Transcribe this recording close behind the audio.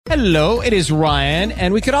Hello, it is Ryan,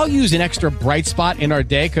 and we could all use an extra bright spot in our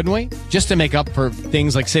day, couldn't we? Just to make up for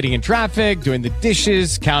things like sitting in traffic, doing the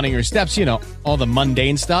dishes, counting your steps, you know, all the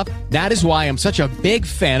mundane stuff. That is why I'm such a big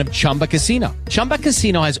fan of Chumba Casino. Chumba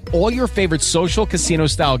Casino has all your favorite social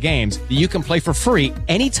casino-style games that you can play for free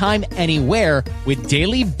anytime, anywhere with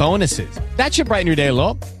daily bonuses. That should brighten your day a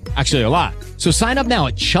little. Actually, a lot. So sign up now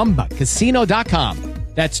at ChumbaCasino.com.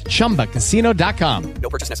 That's ChumbaCasino.com. No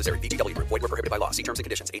purchase necessary. VGW Group. Void where prohibited by law. See terms and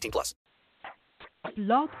conditions. 18+.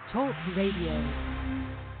 Blog Talk Radio.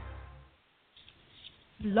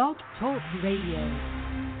 Blog Talk Radio.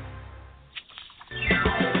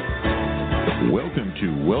 Welcome to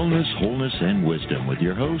Wellness, Wholeness, and Wisdom with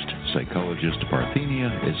your host, Psychologist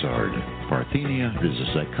Parthenia Izzard. Parthenia is a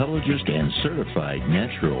psychologist and certified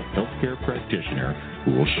natural healthcare practitioner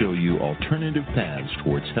who will show you alternative paths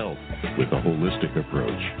towards health with a holistic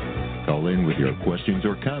approach. Call in with your questions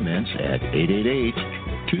or comments at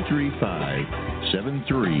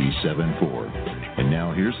 888-235-7374. And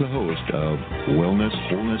now here's the host of Wellness,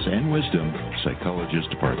 Wholeness, and Wisdom,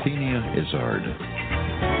 Psychologist Parthenia Izzard.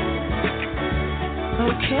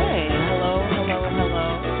 Okay, hello.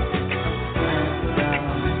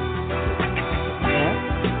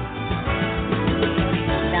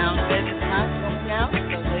 Sound good is not going out,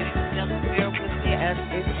 so ladies and gentlemen, bear with me as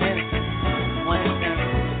it ends. Once again,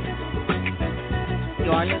 you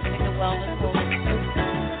are listening to Wellness, Wholeness, and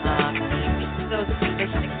Wisdom. For those of you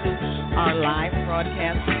listening to our live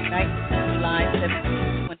broadcast tonight, July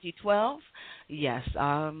 17, 2012, yes,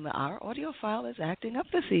 our audio file is acting up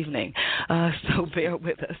this evening, so bear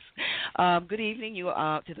with us. Good evening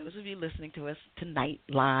to those of you listening to us tonight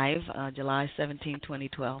live, July 17,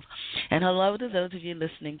 2012. And hello to those of you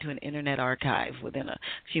listening to an internet archive within a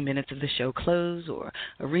few minutes of the show close or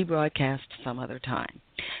a rebroadcast some other time.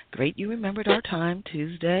 Great you remembered our time,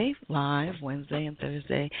 Tuesday live, Wednesday and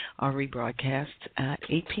Thursday are rebroadcasts at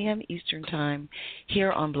 8 p.m. Eastern Time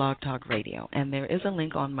here on Blog Talk Radio. And there is a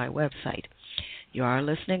link on my website. You are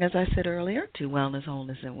listening, as I said earlier, to Wellness,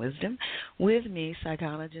 Wholeness, and Wisdom with me,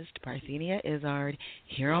 Psychologist Parthenia Izzard,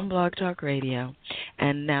 here on Blog Talk Radio.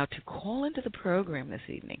 And now to call into the program this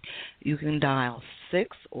evening, you can dial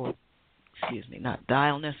not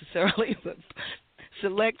dial necessarily, but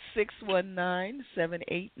select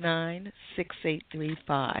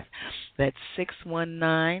 619-789-6835. That's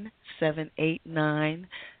 619-789-6.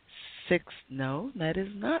 No, that is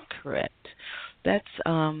not correct. That's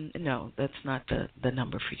that's not the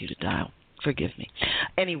number for you to dial. Forgive me.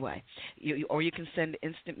 Anyway, or you can send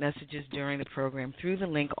instant messages during the program through the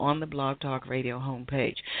link on the Blog Talk Radio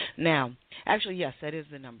homepage. Now, actually, yes, that is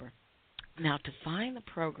the number. Now, to find the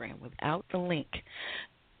program without the link,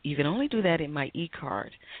 you can only do that in my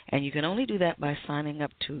e-card, and you can only do that by signing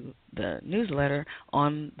up to the newsletter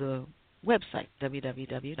on the website,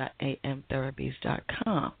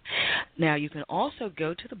 www.amtherapies.com. Now, you can also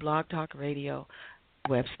go to the Blog Talk Radio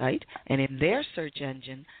website, and in their search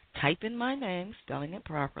engine, type in my name, spelling it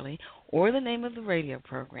properly, or the name of the radio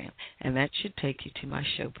program, and that should take you to my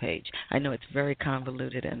show page. I know it's very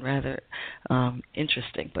convoluted and rather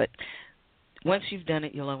interesting, but once you've done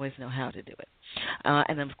it, you'll always know how to do it.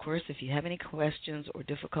 And then, of course, if you have any questions or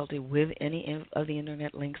difficulty with any of the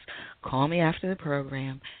Internet links, call me after the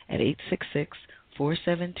program at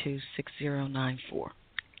 866-472-6094.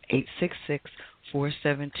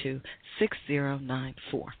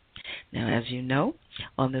 866-472-6094. Now, as you know,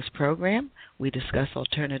 on this program, we discuss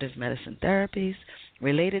alternative medicine therapies,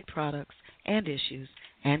 related products, and issues,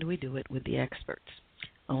 and we do it with the experts.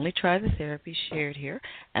 Only try the therapy shared here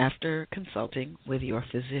after consulting with your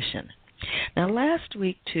physician. Now, last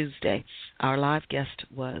week, Tuesday, our live guest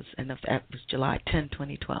was, and that was July 10,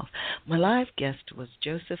 2012, my live guest was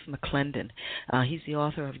Joseph McClendon. He's the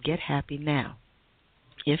author of Get Happy Now.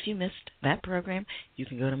 If you missed that program, you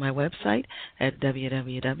can go to my website at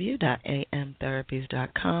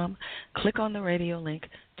www.amtherapies.com, click on the radio link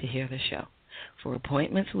to hear the show. For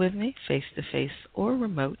appointments with me, face-to-face or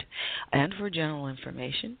remote, and for general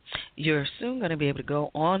information, you're soon going to be able to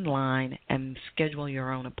go online and schedule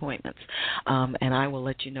your own appointments. And I will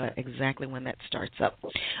let you know exactly when that starts up.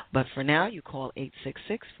 But for now, you call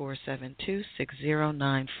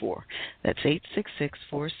 866-472-6094. That's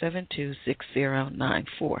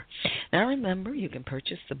 866-472-6094. Now remember, you can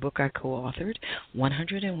purchase the book I co-authored,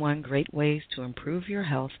 101 Great Ways to Improve Your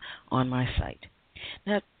Health, on my site.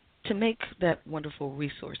 Now, to make that wonderful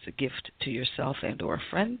resource a gift to yourself and or a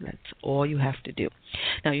friend, that's all you have to do.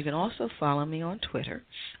 Now, you can also follow me on Twitter.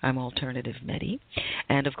 I'm Alternative Medi.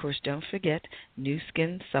 And, of course, don't forget New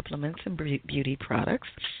Skin Supplements and Beauty Products,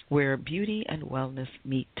 where beauty and wellness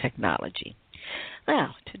meet technology.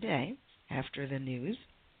 Now, today, after the news,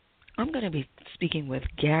 I'm going to be speaking with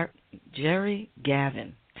Gerry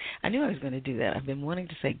Gavin. I knew I was going to do that. I've been wanting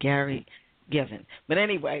to say Gary Gavin. But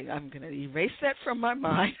anyway, I'm going to erase that from my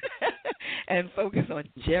mind and focus on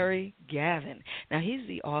Gerry Gavin. Now, he's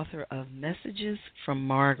the author of Messages from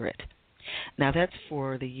Margaret. Now, that's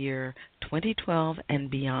for the year 2012 and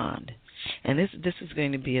beyond. And this is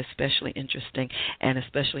going to be especially interesting and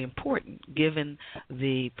especially important given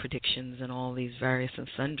the predictions and all these various and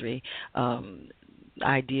sundry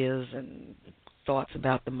ideas and thoughts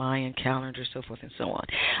about the Mayan calendar, so forth and so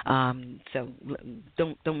on. So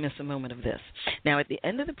don't miss a moment of this. Now, at the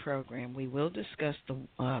end of the program, we will discuss the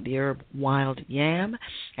herb wild yam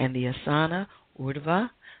and the asana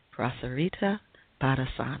urdhva prasarita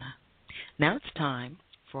padasana. Now it's time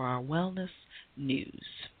for our wellness news.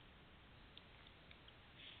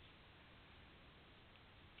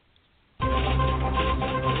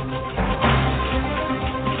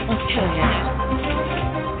 Okay.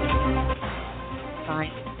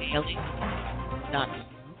 Science.com.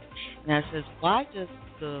 Now it says, why does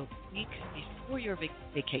the week before your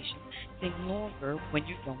vacation seem longer when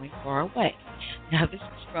you're going far away? Now this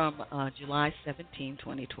is from July 17,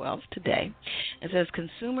 2012, today. It says,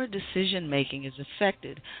 consumer decision making is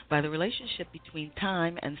affected by the relationship between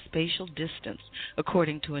time and spatial distance,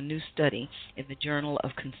 according to a new study in the Journal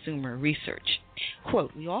of Consumer Research.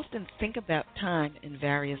 Quote, we often think about time in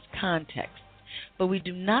various contexts, but we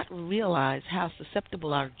do not realize how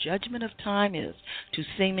susceptible our judgment of time is to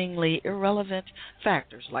seemingly irrelevant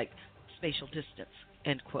factors like spatial distance,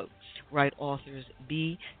 end quote. Write authors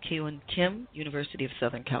B. Kyun Kim, University of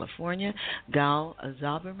Southern California, Gal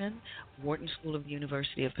Zaberman, Wharton School of the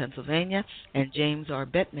University of Pennsylvania, and James R.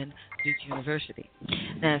 Bettman, Duke University.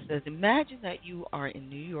 Now it says, imagine that you are in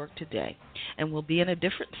New York today and will be in a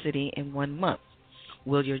different city in 1 month.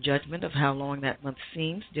 Will your judgment of how long that month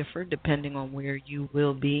seems differ depending on where you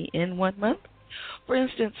will be in 1 month? For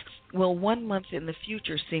instance, will 1 month in the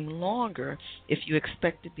future seem longer if you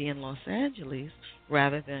expect to be in Los Angeles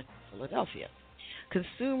rather than Philadelphia?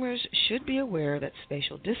 Consumers should be aware that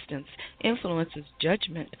spatial distance influences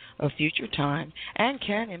judgment of future time and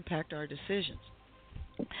can impact our decisions.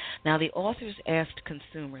 Now, the authors asked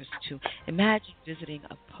consumers to imagine visiting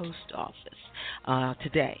a post office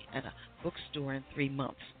today and a bookstore in 3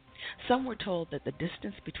 months. Some were told that the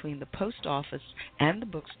distance between the post office and the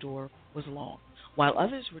bookstore was long, while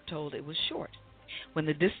others were told it was short. When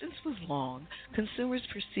the distance was long, consumers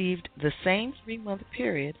perceived the same 3-month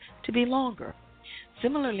period to be longer.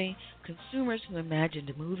 Similarly, consumers who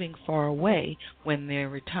imagined moving far away when they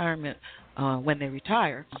retire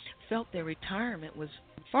felt their retirement was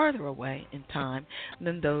farther away in time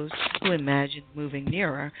than those who imagined moving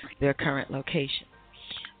nearer their current location.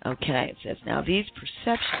 Okay, it says, now these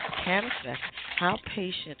perceptions can affect how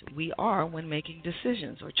patient we are when making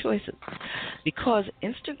decisions or choices. Because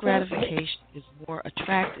instant gratification is more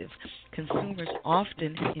attractive, consumers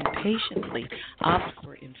often impatiently opt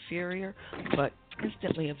for inferior but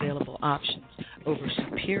instantly available options over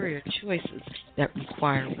superior choices that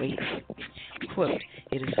require waiting. Quote,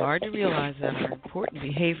 it is hard to realize that our important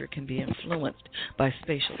behavior can be influenced by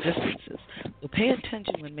spatial distances, so pay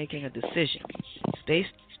attention when making a decision.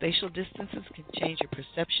 Spatial distances can change your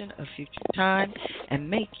perception of future time and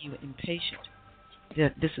make you impatient.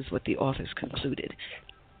 This is what the authors concluded.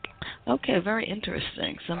 Okay, very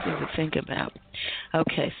interesting. Something to think about.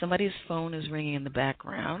 Okay, somebody's phone is ringing in the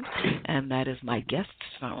background, and that is my guest's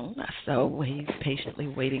phone. So he's patiently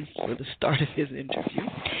waiting for the start of his interview.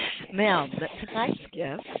 Now, tonight's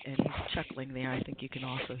guest, and he's chuckling there. I think you can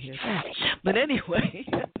also hear that. But anyway,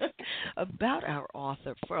 about our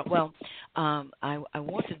author. I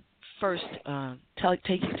want to first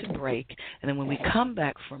take you to break, and then when we come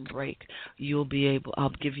back from break, I'll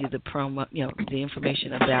give you the promo, the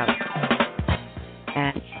information about it,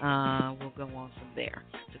 and we'll go on from there.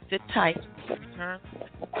 So sit tight. When we return,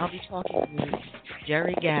 I'll be talking with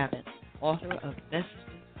Gerry Gavin, author of Messages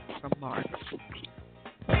from Margaret.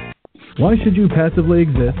 Why should you passively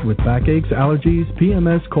exist with backaches, allergies,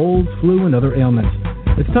 PMS, colds, flu, and other ailments?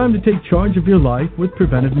 It's time to take charge of your life with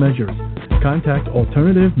preventive measures. Contact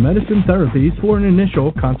Alternative Medicine Therapies for an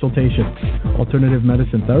initial consultation. Alternative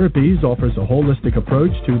Medicine Therapies offers a holistic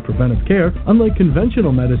approach to preventive care, unlike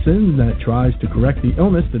conventional medicine that tries to correct the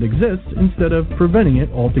illness that exists instead of preventing it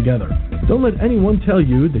altogether. Don't let anyone tell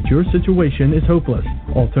you that your situation is hopeless.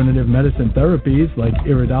 Alternative medicine therapies like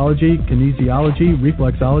iridology, kinesiology,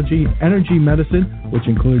 reflexology, energy medicine, which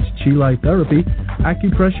includes chi light therapy,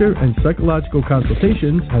 acupressure, and psychological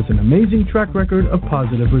consultations, has an amazing track record of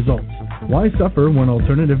positive results. Why suffer when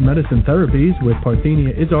alternative medicine therapies with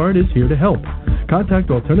Parthenia Izzard is here to help? Contact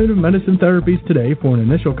Alternative Medicine Therapies today for an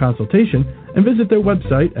initial consultation and visit their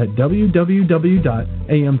website at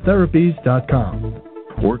www.amtherapies.com.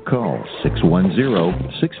 Or call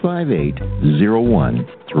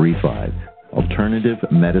 610-658-0135. Alternative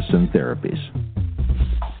Medicine Therapies.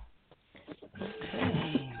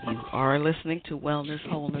 You are listening to Wellness,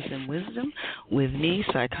 Wholeness, and Wisdom with me,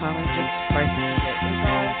 Psychologist Parthenia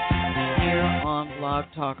Izzard, here on Blog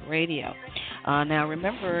Talk Radio. Now,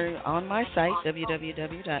 remember, on my site,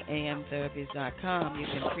 www.amtherapies.com, you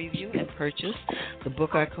can preview and purchase the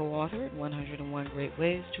book I co-authored, 101 Great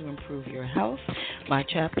Ways to Improve Your Health. My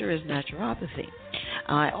chapter is Naturopathy.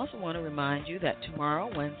 I also want to remind you that tomorrow,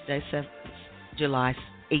 Wednesday, July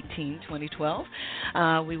 18, 2012,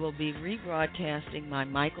 we will be rebroadcasting my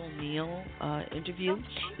Michael Neal interview.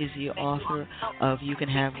 He's the author of You Can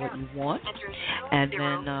Have What You Want. And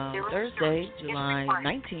then Thursday, July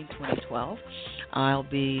 19, 2012, I'll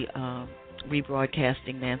be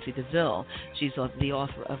rebroadcasting Nancy DeVille. She's the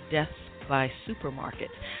author of Death by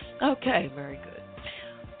Supermarket. Okay, very good.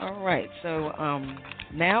 All right, so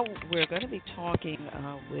now we're going to be talking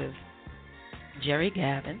with Gerry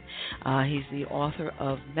Gavin. He's the author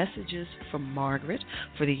of Messages from Margaret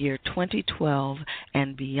for the year 2012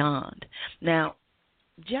 and beyond. Now,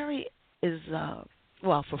 Gerry is,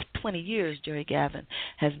 for 20 years, Gerry Gavin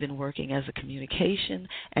has been working as a communication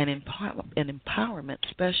and empowerment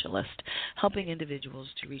specialist, helping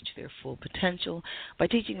individuals to reach their full potential by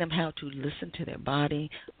teaching them how to listen to their body,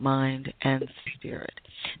 mind, and spirit.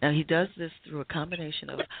 Now, he does this through a combination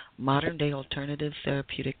of modern-day alternative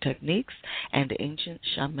therapeutic techniques and ancient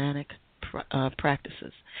shamanic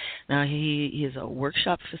practices. Now, he is a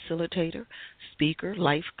workshop facilitator, speaker,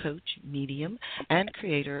 life coach, medium, and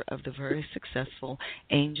creator of the very successful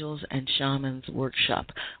Angels and Shamans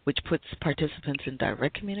Workshop, which puts participants in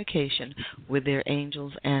direct communication with their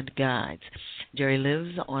angels and guides. Gerry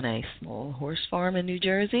lives on a small horse farm in New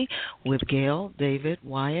Jersey with Gail, David,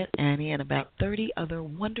 Wyatt, Annie, and about 30 other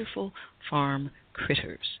wonderful farm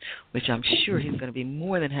critters, which I'm sure he's going to be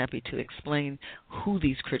more than happy to explain who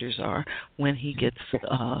these critters are when he gets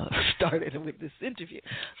started with this interview.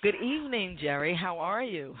 Good evening, Gerry. How are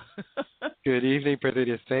you? Good evening,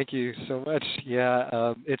 Parthenia. Thank you so much.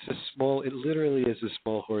 Yeah, it literally is a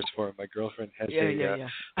small horse farm. My girlfriend has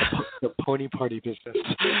a pony party business.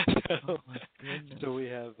 So we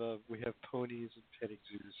have ponies and petting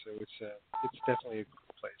zoos. So it's definitely a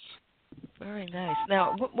cool place. Very nice.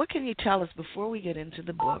 Now, what can you tell us before we get into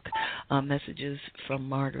the book, Messages from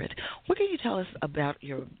Margaret? What can you tell us about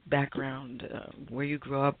your background, where you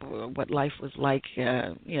grew up, what life was like,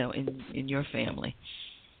 in your family?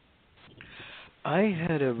 I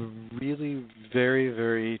had a really very,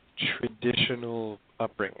 very traditional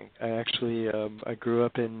upbringing. I grew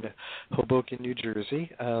up in Hoboken, New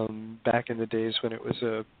Jersey, back in the days when it was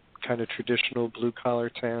a kind of traditional blue-collar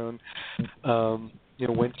town.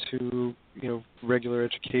 Went to, regular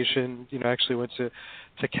education, actually went to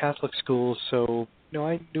Catholic school. So,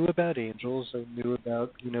 I knew about angels. I knew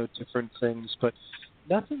about, different things, but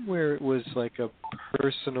nothing where it was like a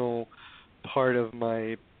personal part of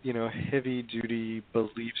my, heavy-duty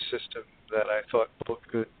belief system that I thought people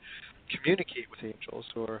could communicate with angels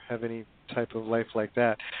or have any type of life like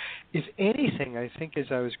that. If anything, I think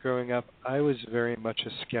as I was growing up, I was very much a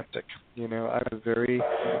skeptic. I'm a very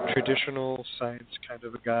traditional science kind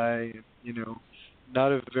of a guy,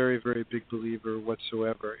 not a very, very big believer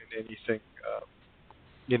whatsoever in anything,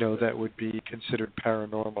 that would be considered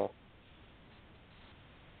paranormal.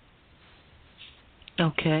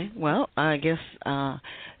 Okay. Well, I guess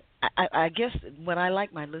what I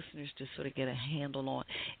like my listeners to sort of get a handle on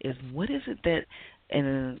is what is it that,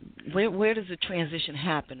 and where does the transition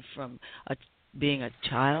happen from being a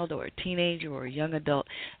child or a teenager or a young adult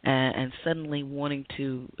and suddenly wanting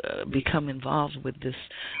to become involved with this,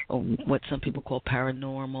 what some people call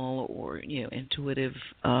paranormal or intuitive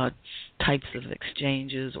types of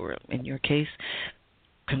exchanges, or in your case,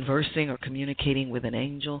 conversing or communicating with an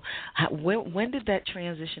angel. When did that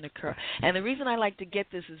transition occur? And the reason I like to get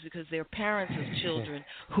this is because there are parents of children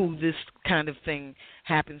who this kind of thing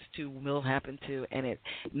will happen to, and it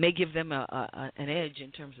may give them an edge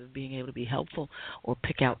in terms of being able to be helpful or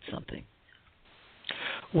pick out something.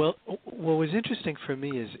 Well, what was interesting for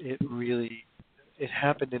me is it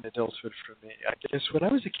happened in adulthood for me. I guess when I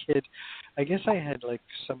was a kid, I guess I had like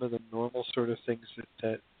some of the normal sort of things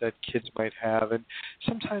that kids might have, and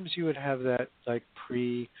sometimes you would have that like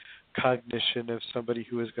precognition of somebody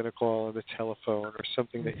who was going to call on the telephone or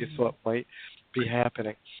something that you thought might be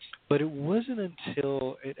happening. But it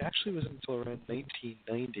actually wasn't until around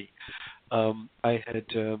 1990. I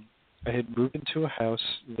had moved into a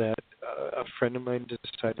house that a friend of mine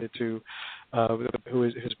decided to,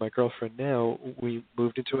 who's my girlfriend now. We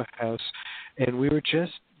moved into a house, and we were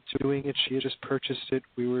just doing it. She had just purchased it.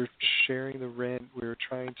 We were sharing the rent. We were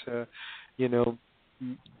trying to,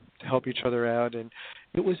 help each other out, and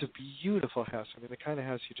it was a beautiful house. I mean, the kind of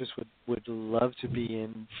house you just would love to be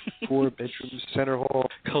in. 4 bedrooms, center hall,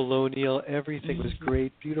 colonial. Everything was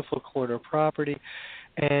great. Beautiful corner property.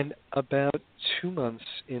 And about 2 months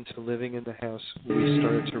into living in the house, we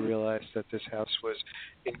started to realize that this house was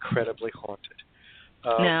incredibly haunted.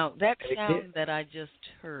 Now, that sound that I just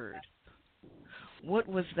heard, what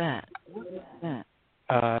was that?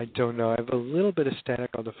 I don't know. I have a little bit of static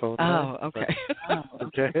on the phone. Oh, okay.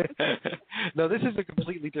 Okay. No, this is a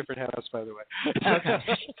completely different house, by the way. Okay.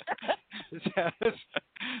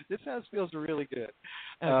 This house feels really good.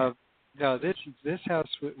 Okay. No, this house,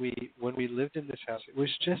 when we lived in this house, it was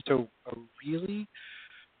just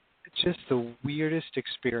just the weirdest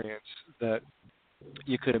experience that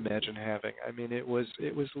you could imagine having. I mean, it was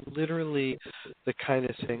literally the kind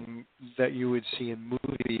of thing that you would see in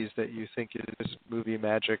movies that you think is movie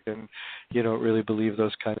magic, and you don't really believe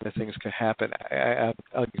those kind of things could happen. I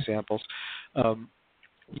have examples.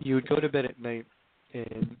 You would go to bed at night,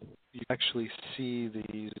 and you actually see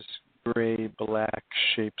these gray, black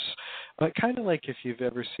shapes, kind of like if you've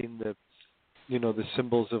ever seen the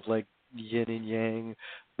symbols of like yin and yang,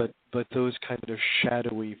 but those kind of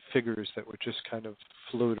shadowy figures that would just kind of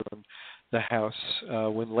float on the house.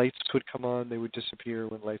 When lights would come on, they would disappear.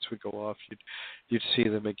 When lights would go off, you'd see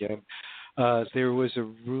them again. There was a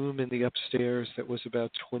room in the upstairs that was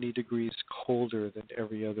about 20 degrees colder than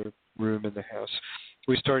every other room in the house.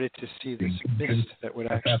 We started to see this mist that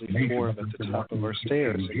would actually form at the top of our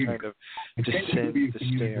stairs and kind of descend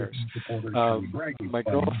the stairs. My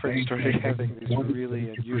girlfriend started having these really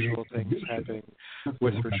unusual things happening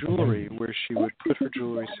with her jewelry, where she would put her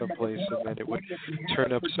jewelry someplace and then it would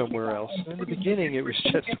turn up somewhere else. In the beginning, it was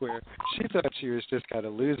just where she thought she was just kind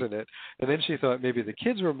of losing it, and then she thought maybe the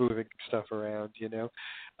kids were moving stuff around,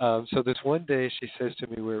 So this one day, she says to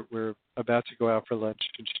me, we're about to go out for lunch,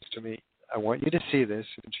 and she says to me, I want you to see this.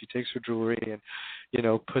 And she takes her jewelry and,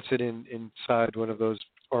 puts it inside one of those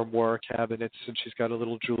armoire cabinets, and she's got a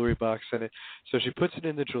little jewelry box in it. So she puts it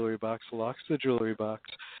in the jewelry box, locks the jewelry box,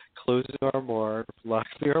 closes the armoire,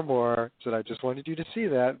 locks the armoire, said, I just wanted you to see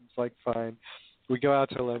that. It's like, fine. We go out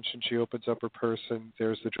to lunch, and she opens up her purse, and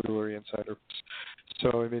there's the jewelry inside her purse.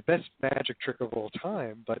 So, I mean, best magic trick of all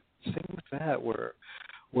time, but things like that were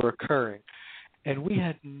occurring. And we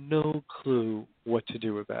had no clue what to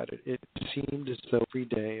do about it. It seemed as though every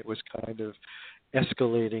day it was kind of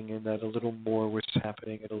escalating, and that a little more was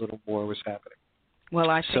happening and a little more was happening. Well,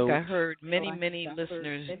 I think I heard many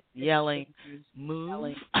listeners yelling,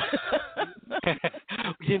 "Move!"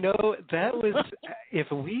 That was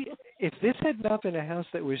if this had not been a house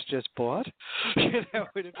that was just bought, that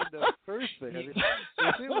would have been the first thing.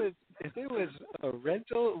 I mean, if it was a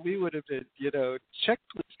rental, we would have been, check,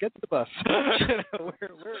 please get the bus. We're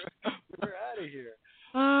out of here.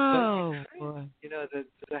 Oh, boy.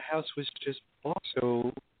 The house was just bought,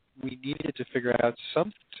 so we needed to figure out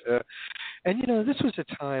something to. And this was a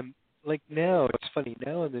time. Like now, it's funny,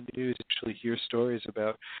 now in the news you actually hear stories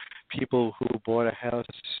about people who bought a house,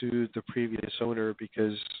 sued the previous owner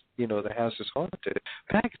because, the house is haunted.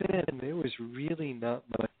 Back then, there was really not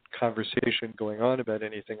much conversation going on about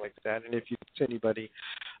anything like that. And if you talked to anybody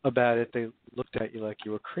about it, they looked at you like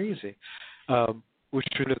you were crazy. Which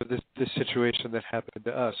is this situation that happened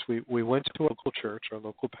to us. We went to a local church, our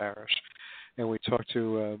local parish, and we talked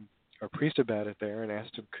to our priest about it there and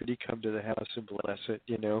asked him, could he come to the house and bless it,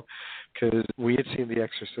 because we had seen The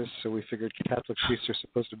Exorcist, so we figured Catholic priests are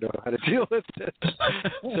supposed to know how to deal with it.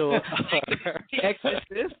 So, The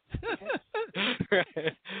Exorcist?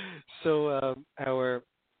 Right. So our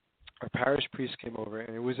parish priest came over,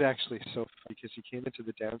 and it was actually so funny because he came into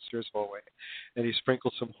the downstairs hallway, and he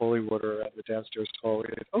sprinkled some holy water around the downstairs hallway.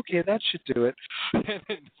 And, okay, that should do it. And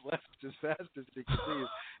then left as fast as he could leave.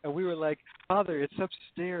 And we were like, Father, it's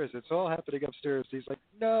upstairs. It's all happening upstairs. He's like,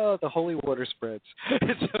 no, the holy water spreads.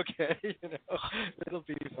 It's okay. It'll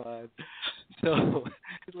be fine. So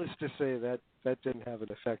needless to say, that didn't have an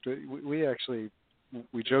effect. We actually...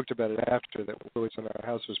 We joked about it after that Louis in our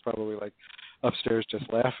house was probably like upstairs just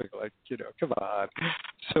laughing, like, come on.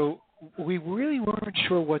 So we really weren't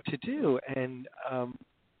sure what to do. And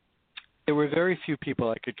there were very few people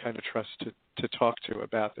I could kind of trust to talk to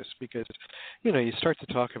about this because, you start to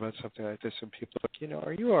talk about something like this and people are like,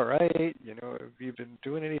 are you all right? Have you been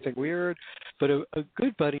doing anything weird? But a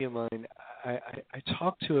good buddy of mine, I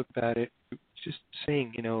talked to about it, just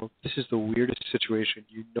saying, this is the weirdest situation.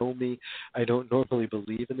 You know me. I don't normally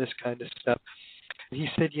believe in this kind of stuff. And he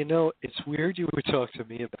said, it's weird you would talk to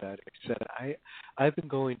me about it. He said, I've been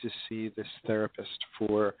going to see this therapist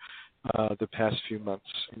for the past few months.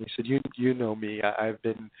 And he said, you know me. I've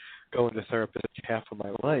been going to therapy half of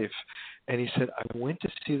my life. And he said, I went to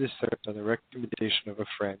see this therapist on the recommendation of a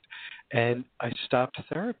friend. And I stopped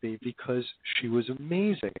therapy because she was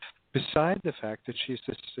amazing. Beside the fact that she's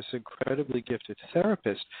this incredibly gifted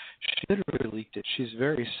therapist, she literally did. She's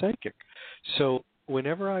very psychic. So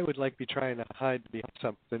whenever I would be trying to hide behind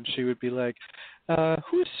something, she would be like,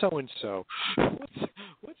 who's so-and-so?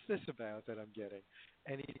 What's this about that I'm getting?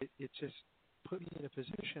 And it just put me in a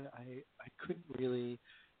position I couldn't really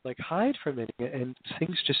hide from it, and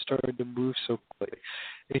things just started to move so quickly.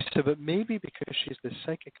 And he said, but maybe because she's this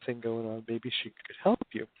psychic thing going on, maybe she could help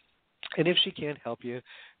you. And if she can't help you,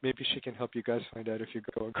 maybe she can help you guys find out if you're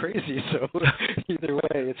going crazy. So either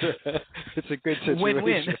way, it's a good situation.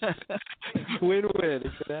 Win-win. Win-win,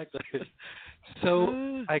 exactly.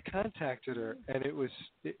 So I contacted her, and it was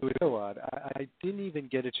so odd. I didn't even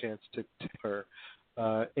get a chance to tell her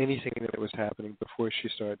anything that was happening before she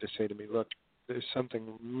started to say to me, look, there's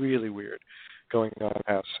something really weird going on in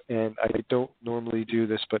the house. And I don't normally do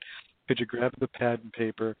this, but could you grab the pad and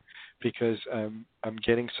paper because I'm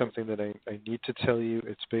getting something that I need to tell you.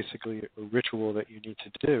 It's basically a ritual that you need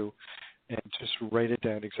to do, and just write it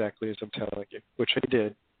down exactly as I'm telling you, which I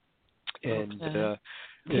did. And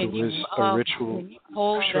it was a ritual. Can you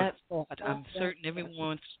hold Sure. that thought? I'm certain everyone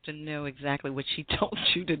wants to know exactly what she told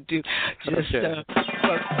you to do. Just Okay.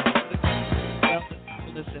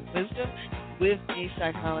 Wholeness and Wisdom with me,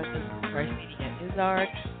 psychologist Parthenia Izzard.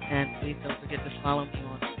 And please don't forget to follow me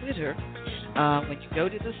on Twitter. When you go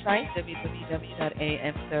to the site,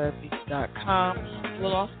 www.amtherapies.com, you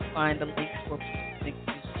will also find a link for purchasing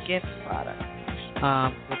skin products.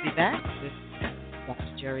 We'll be back with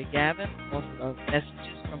Dr. Gerry Gavin, author of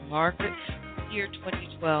Messages from Margaret, year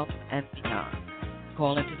 2012 and beyond.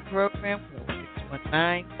 Call into the program for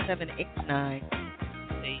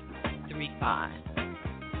 619-789-835.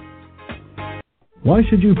 Why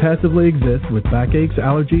should you passively exist with backaches,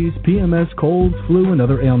 allergies, PMS, colds, flu, and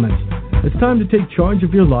other ailments? It's time to take charge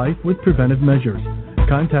of your life with preventive measures.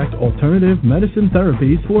 Contact Alternative Medicine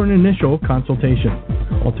Therapies for an initial consultation.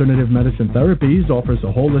 Alternative Medicine Therapies offers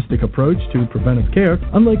a holistic approach to preventive care,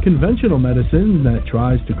 unlike conventional medicine that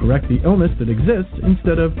tries to correct the illness that exists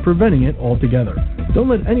instead of preventing it altogether. Don't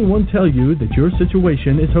let anyone tell you that your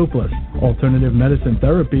situation is hopeless. Alternative medicine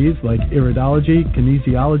therapies like iridology,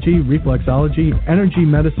 kinesiology, reflexology, energy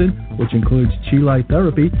medicine, which includes chi light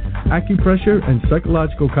therapy, acupressure, and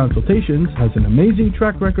psychological consultations, has an amazing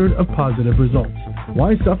track record of positive results.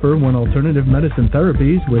 Why suffer when Alternative Medicine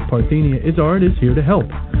Therapies with Parthenia Izzard is here to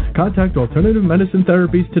help? Contact Alternative Medicine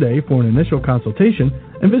Therapies today for an initial consultation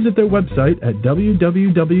and visit their website at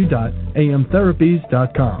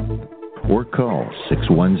www.amtherapies.com. Or call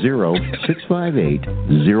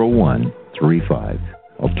 610-658-0135.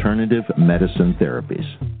 Alternative Medicine Therapies.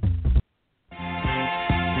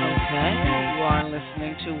 Okay, you are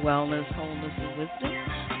listening to Wellness, Wholeness, and Wisdom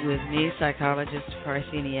with me, psychologist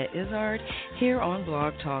Parthenia Izzard, here on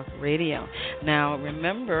Blog Talk Radio. Now,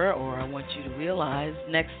 remember, or I want you to realize,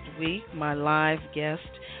 next week, my live guest,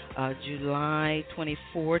 July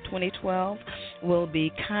 24, 2012, will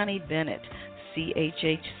be Connie Bennett,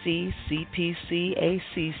 CHHC, CPC,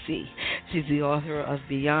 ACC. She's the author of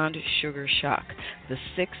Beyond Sugar Shock, the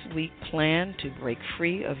 6-week plan to break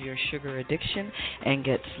free of your sugar addiction and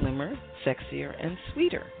get slimmer, sexier, and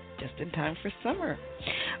sweeter, just in time for summer.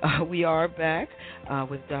 We are back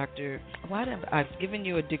with Dr. I've given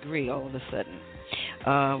you a degree all of a sudden.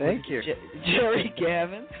 Thank you. Gerry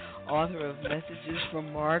Gavin, author of Messages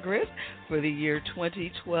from Margaret for the year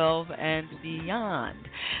 2012 and beyond.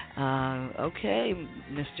 Okay,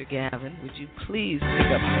 Mr. Gavin, would you please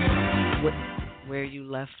pick up where you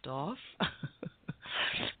left off?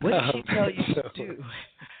 What did she tell you to do?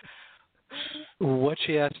 What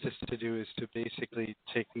she asked us to do is to basically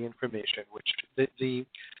take the information, which the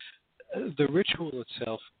ritual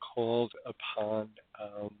itself called upon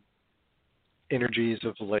energies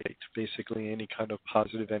of light, basically any kind of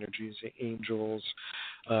positive energies, angels,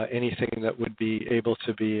 anything that would be able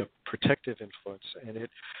to be a protective influence. And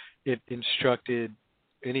it instructed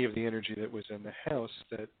any of the energy that was in the house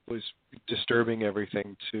that was disturbing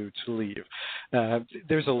everything to leave.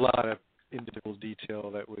 There's a lot of individual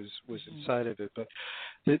detail that was inside of it. But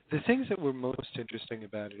the things that were most interesting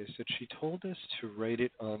about it is that she told us to write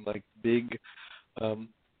it on like big,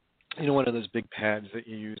 one of those big pads that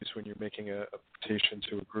you use when you're making a presentation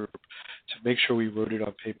to a group, to make sure we wrote it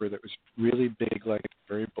on paper that was really big, like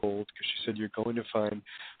very bold, because she said you're going to find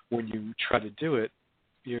when you try to do it,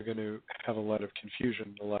 you're going to have a lot of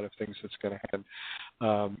confusion, a lot of things that's going to happen.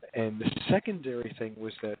 And the secondary thing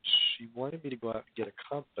was that she wanted me to go out and get a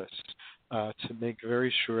compass to make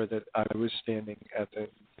very sure that I was standing at the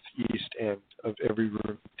east end of every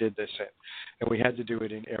room we did this in. And we had to do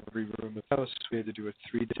it in every room of the house. We had to do it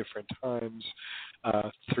 3 different times,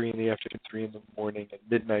 3 in the afternoon, 3 in the morning, and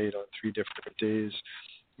midnight on 3 different days.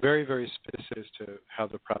 Very, very specific as to how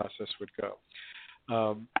the process would go.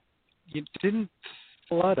 You didn't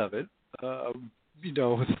a lot of it.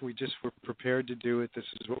 We just were prepared to do it. This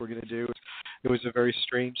is what we're going to do. It was a very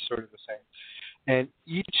strange sort of a thing. And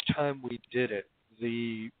each time we did it,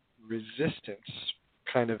 the resistance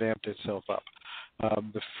kind of amped itself up.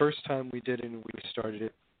 The first time we did it and we started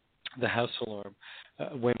it, the house alarm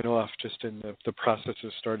went off just in the process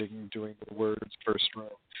of starting doing the words first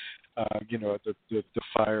row. The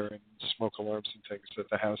fire and smoke alarms and things that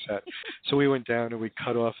the house had. So we went down and we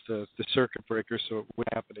cut off the circuit breaker so it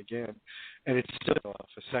wouldn't happen again, and it still went off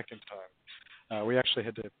a second time. We actually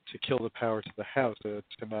had to kill the power to the house to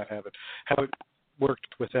not have it. How it worked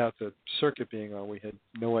without the circuit being on, we had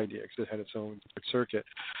no idea because it had its own circuit.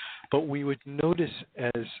 But we would notice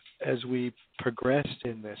as we progressed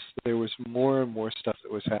in this, there was more and more stuff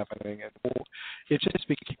that was happening, and it just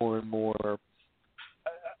became more and more,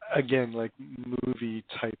 again, like movie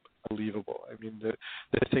type believable. I mean,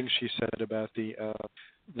 the thing she said about the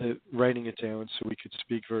writing it down so we could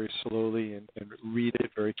speak very slowly and read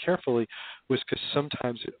it very carefully was because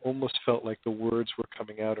sometimes it almost felt like the words were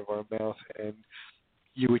coming out of our mouth, and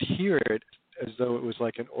you would hear it as though it was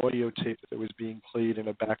like an audio tape that was being played in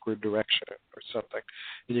a backward direction or something,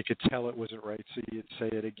 and you could tell it wasn't right, so you'd say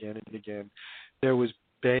it again and again. There was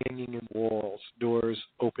banging in walls, doors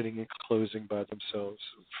opening and closing by themselves,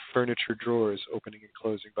 furniture drawers opening and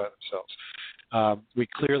closing by themselves. We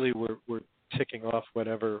clearly were ticking off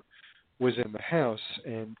whatever was in the house.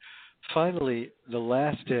 And finally, the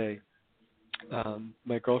last day,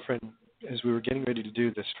 my girlfriend, as we were getting ready to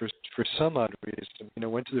do this, for some odd reason,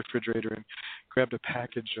 went to the refrigerator and grabbed a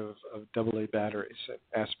package of AA batteries and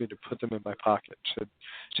asked me to put them in my pocket.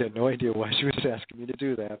 She had no idea why she was asking me to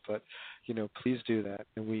do that, but, please do that.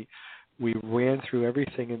 And we ran through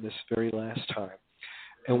everything in this very last time.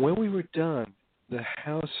 And when we were done, the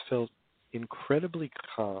house felt incredibly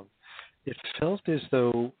calm. It felt as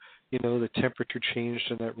though, the temperature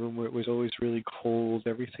changed in that room where it was always really cold.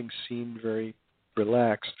 Everything seemed very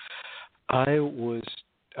relaxed. I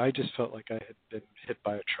just felt like I had been hit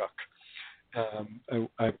by a truck.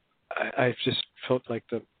 I just felt like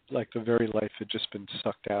the very life had just been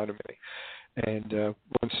sucked out of me. And went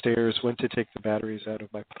upstairs, went to take the batteries out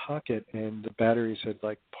of my pocket, and the batteries had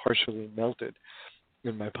partially melted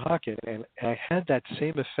in my pocket. And I had that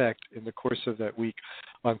same effect in the course of that week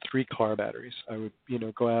on 3 car batteries. I would,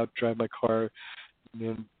 go out, drive my car, and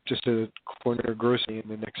then just a corner grocery, and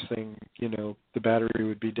the next thing, the battery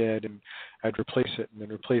would be dead, and I'd replace it, and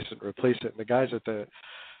then replace it, and replace it. And the guys at the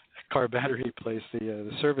car battery place,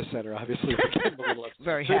 the service center, obviously became a little upset.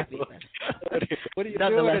 Very happy. What are you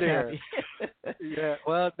doing here? Yeah,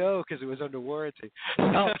 well, no, because it was under warranty.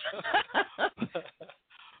 Oh.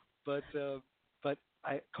 But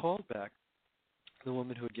I called back the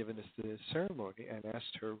woman who had given us the ceremony and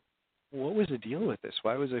asked her, what was the deal with this?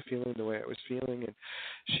 Why was I feeling the way I was feeling? And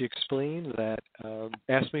she explained that,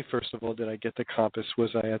 asked me, first of all, did I get the compass? Was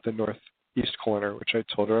I at the northeast corner, which I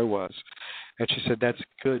told her I was. And she said, that's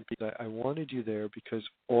good, because I wanted you there because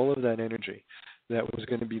all of that energy that was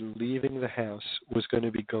going to be leaving the house was going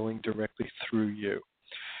to be going directly through you.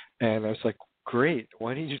 And I was like, great,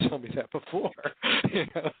 why didn't you tell me that before?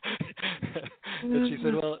 And she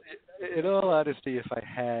said, well, in all honesty, if I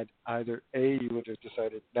had, either A, you would have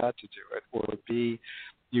decided not to do it, or B,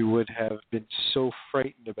 you would have been so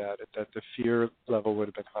frightened about it that the fear level would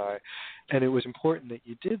have been high. And it was important that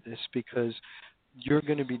you did this because you're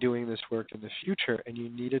going to be doing this work in the future, and you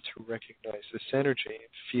needed to recognize this energy and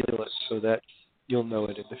feel it so that you'll know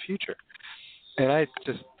it in the future. And I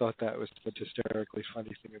just thought that was the hysterically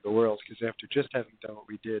funny thing in the world, because after just having done what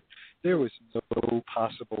we did, there was no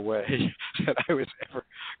possible way that I was ever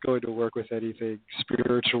going to work with anything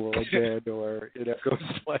spiritual again, or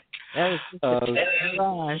ghost-like. That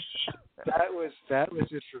was that was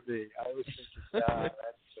it for me. I was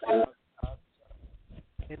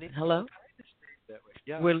thinking, Hello? That way.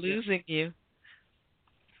 Yeah, we're losing you.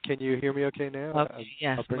 Can you hear me okay now? Okay,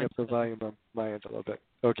 yes. I'll bring up the volume on my end a little bit.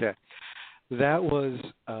 Okay. That was,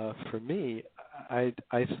 for me, I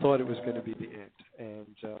thought it was going to be the end.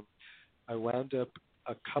 And I wound up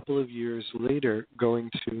a couple of years later going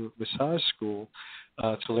to massage school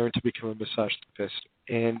to learn to become a massage therapist.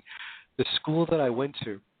 And the school that I went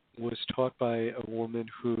to was taught by a woman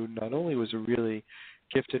who not only was a really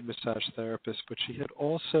gifted massage therapist, but she had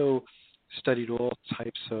also studied all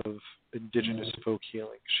types of indigenous folk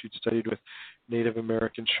healing. She'd studied with Native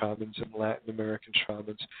American shamans and Latin American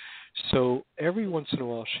shamans. So every once in a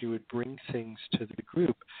while she would bring things to the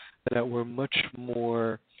group that were much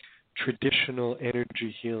more traditional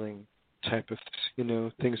energy healing type of,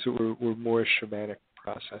 things that were more shamanic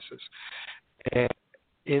processes. And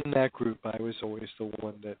in that group, I was always the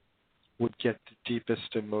one that would get the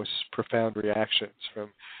deepest and most profound reactions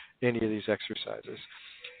from any of these exercises.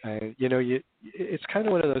 And, it's kind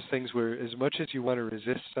of one of those things where as much as you want to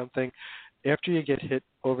resist something, after you get hit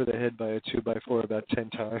over the head by a 2x4 about 10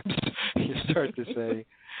 times, you start to say,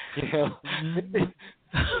 start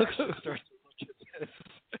to look at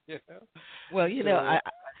this, Well,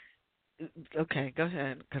 okay, go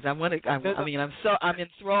ahead, because I'm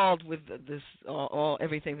enthralled with this,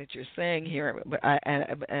 everything that you're saying here, but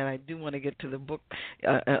I do want to get to the book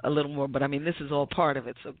a little more, but this is all part of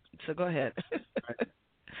it, so go ahead.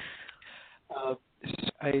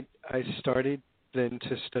 I started then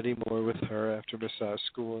to study more with her after massage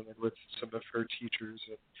school and then with some of her teachers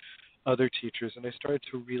and other teachers, and I started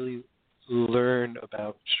to really learn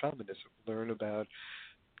about shamanism, learn about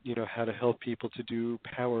how to help people to do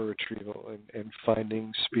power retrieval and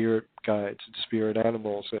finding spirit guides and spirit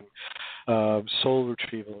animals and soul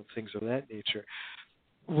retrieval and things of that nature.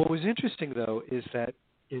 What was interesting, though, is that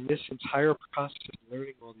in this entire process of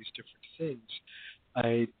learning all these different things,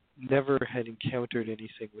 I never had encountered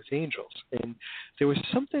anything with angels. And there was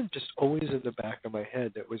something just always in the back of my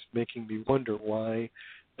head that was making me wonder why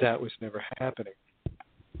that was never happening.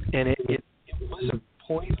 And it was a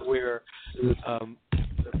point where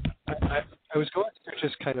I was going through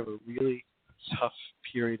just kind of a really tough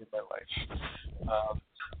period in my life.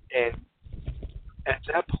 And at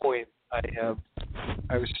that point, I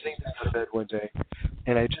was sitting down in bed one day,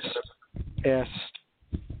 and I just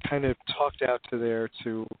kind of talked out to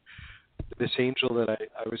this angel that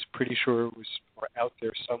I was pretty sure was out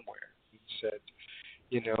there somewhere, and said,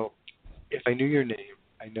 if I knew your name,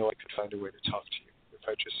 I know I could find a way to talk to you. If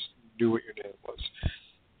I just knew what your name was.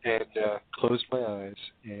 And closed my eyes,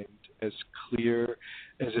 and as clear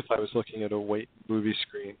as if I was looking at a white movie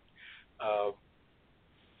screen,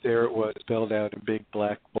 there it was, spelled out in big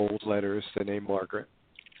black bold letters, the name Margaret.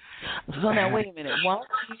 So now, wait a minute. Why were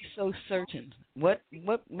you so certain? What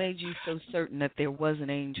made you so certain that there was an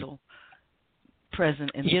angel present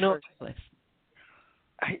in the first place?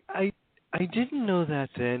 I didn't know that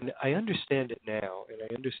then. I understand it now, and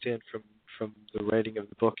I understand from the writing of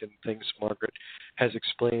the book and things Margaret has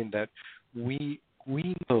explained that we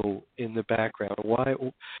know in the background why.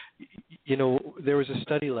 There was a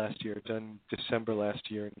study last year done December last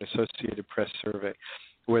year in an Associated Press survey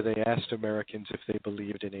where they asked Americans if they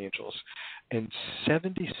believed in angels, and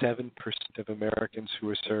 77% of Americans who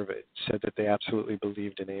were surveyed said that they absolutely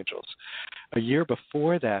believed in angels. A year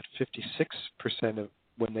before that, 56% of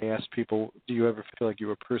when they asked people, do you ever feel like you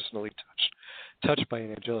were personally touched by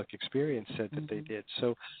an angelic experience, said that they did.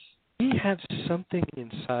 So we have something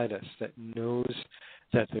inside us that knows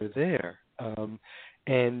that they're there.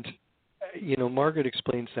 And Margaret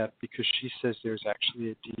explains that because she says there's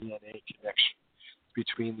actually a DNA connection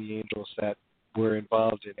between the angels that were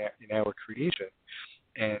involved in our creation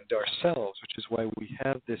and ourselves, which is why we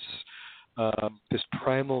have this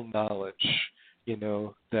primal knowledge,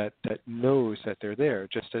 that knows that they're there,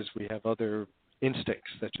 just as we have other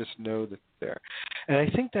instincts that just know that they're there. And I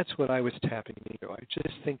think that's what I was tapping into. I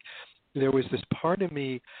just think there was this part of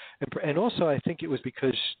me, and also I think it was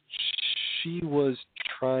because she was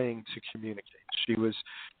trying to communicate. She was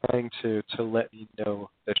trying to let me know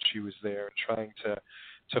that she was there, and trying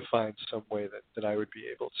to find some way that I would be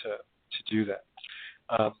able to do that.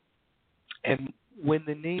 And when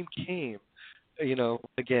the name came,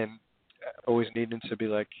 again, always needing to be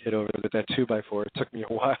hit over with that 2x4. It took me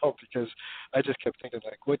a while because I just kept thinking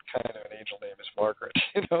what kind of an angel name is Margaret?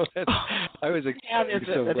 I was there's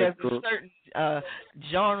a certain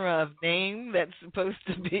genre of name that's supposed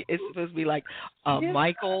to be like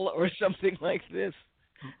Michael or something like this.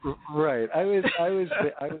 Right. I was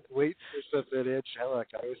waiting for something angelic.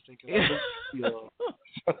 I was thinking something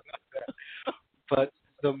like that. But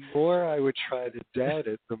the more I would try to doubt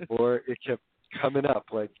it, the more it kept coming up.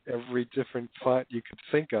 Like every different font you could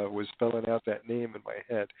think of was spelling out that name in my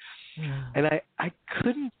head. Yeah. And I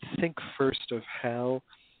couldn't think first of how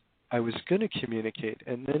I was going to communicate.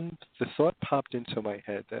 And then the thought popped into my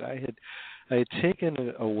head that I had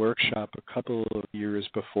taken a workshop a couple of years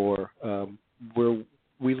before where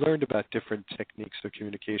we learned about different techniques of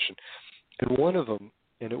communication. And one of them,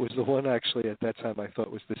 and it was the one actually at that time I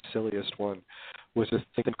thought was the silliest one, was a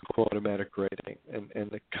thing called automatic writing.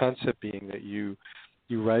 And the concept being that you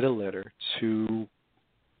write a letter to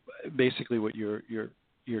basically what you're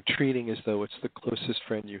treating as though it's the closest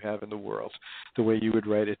friend you have in the world, the way you would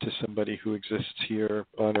write it to somebody who exists here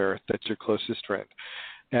on Earth, that's your closest friend,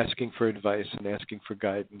 asking for advice and asking for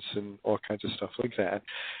guidance and all kinds of stuff like that.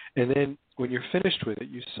 And then when you're finished with it,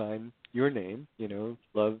 you sign your name,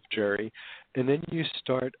 love, Gerry, and then you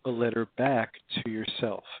start a letter back to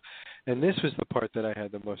yourself. And this was the part that I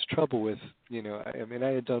had the most trouble with. I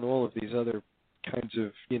had done all of these other kinds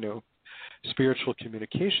of, spiritual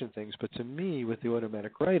communication things, but to me, with the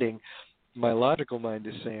automatic writing, my logical mind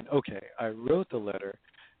is saying, okay, I wrote the letter,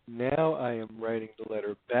 now I am writing the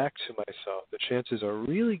letter back to myself. The chances are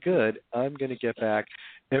really good I'm going to get back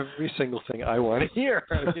every single thing I want to hear.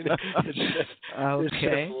 It's just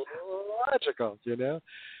logical,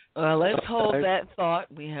 Well, let's hold that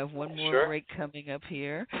thought. We have one more break coming up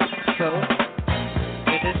here. So,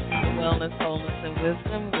 this is Wellness, Wholeness, and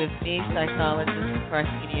Wisdom with me, Psychologist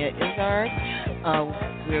Parthenia Izzard.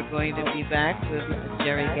 We're going to be back with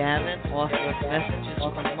Gerry Gavin, author of Messages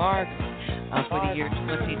from Mars for the year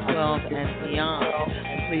 2012 and beyond.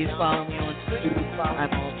 Please follow me on Twitter.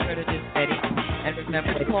 I'm Alternative Eddie. And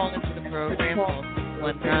remember to call into the program on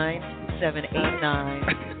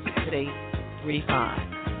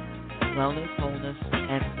 619-789-6835. Wellness, Wholeness,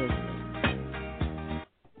 and Wisdom.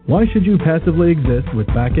 Why should you passively exist with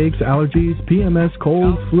backaches, allergies, PMS,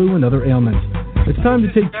 colds, flu, and other ailments? It's time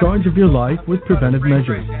to take charge of your life with preventive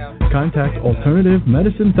measures. Contact Alternative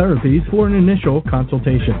Medicine Therapies for an initial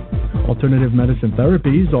consultation. Alternative Medicine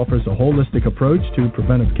Therapies offers a holistic approach to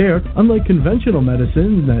preventive care, unlike conventional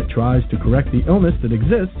medicine that tries to correct the illness that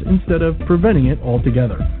exists instead of preventing it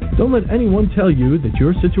altogether. Don't let anyone tell you that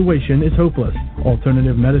your situation is hopeless.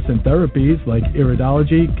 Alternative medicine therapies like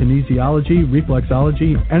iridology, kinesiology,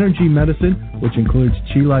 reflexology, energy medicine, which includes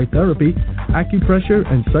chi light therapy, acupressure,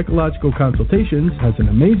 and psychological consultations, has an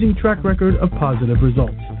amazing track record of positive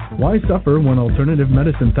results. Why suffer when Alternative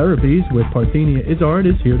Medicine Therapies with Parthenia Izzard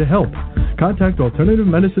is here to help? Contact Alternative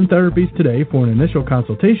Medicine Therapies today for an initial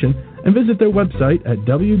consultation and visit their website at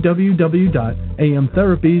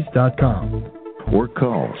www.amtherapies.com. Or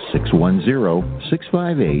call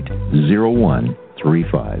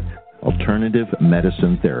 610-658-0135. Alternative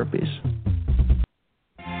Medicine Therapies.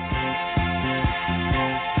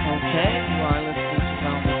 Okay, you are listening to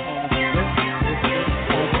Wellness, Wholeness,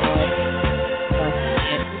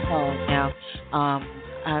 and Now,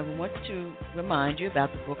 I want to remind you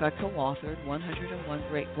about the book I co-authored, 101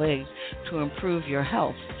 Great Ways to Improve Your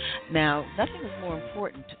Health. Now, nothing is more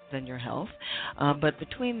important than your health, but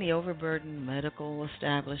between the overburdened medical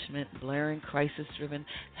establishment, blaring crisis-driven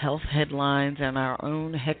health headlines, and our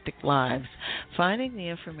own hectic lives, finding the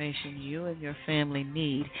information you and your family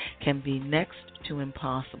need can be next to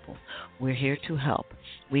impossible. We're here to help.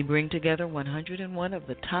 We bring together 101 of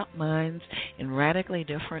the top minds in radically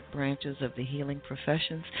different branches of the healing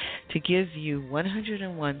professions to give you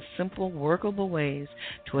 101 simple, workable ways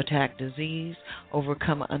to attack disease,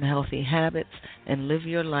 overcome unhealthy habits, and live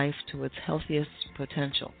your life to its healthiest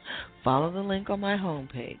potential. Follow the link on my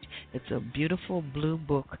homepage. It's a beautiful blue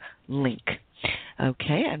book link.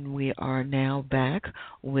 Okay, and we are now back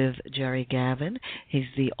with Gerry Gavin. He's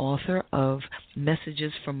the author of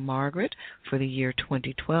Messages from Margaret for the year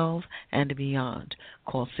 2012 and beyond.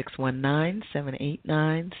 Call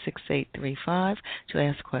 619-789-6835 to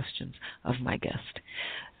ask questions of my guest.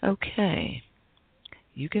 Okay,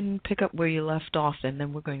 you can pick up where you left off, and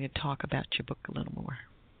then we're going to talk about your book a little more.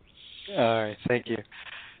 All right, thank you.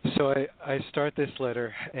 So I start this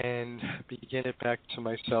letter and begin it back to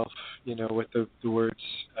myself, with the words,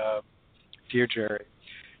 Dear Gerry.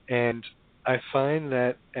 And I find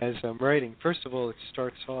that as I'm writing, first of all, it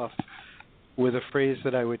starts off with a phrase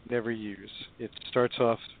that I would never use. It starts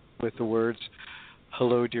off with the words,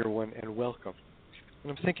 hello, dear one, and welcome.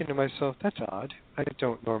 And I'm thinking to myself, that's odd. I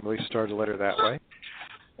don't normally start a letter that way.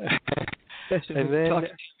 And then,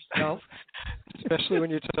 especially when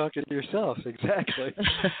you're talking to yourself, exactly.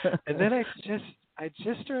 And then I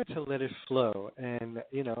just started to let it flow, and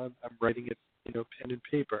I'm writing it, pen and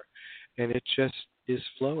paper, and it just is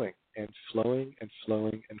flowing and flowing and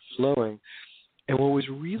flowing and flowing. And what was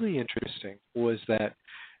really interesting was that,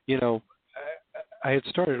 I had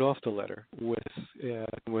started off the letter with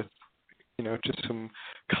just some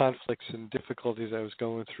conflicts and difficulties I was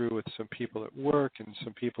going through with some people at work and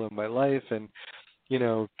some people in my life, and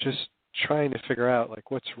just trying to figure out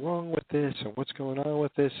like what's wrong with this and what's going on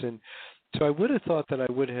with this. And so I would have thought that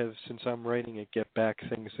I would have, since I'm writing it, get back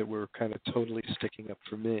things that were kind of totally sticking up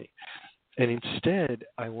for me. And instead,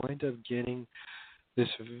 I wind up getting this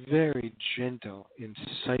very gentle,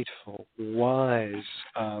 insightful, wise,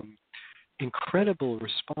 incredible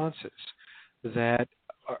responses that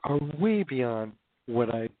are way beyond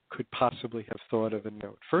what I could possibly have thought of a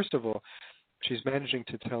note. First of all, she's managing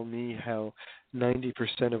to tell me how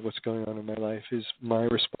 90% of what's going on in my life is my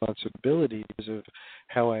responsibility because of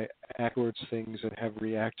how I act towards things and have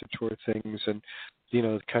reacted toward things and,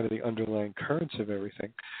 kind of the underlying currents of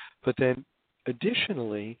everything. But then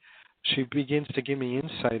additionally, she begins to give me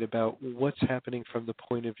insight about what's happening from the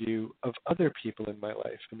point of view of other people in my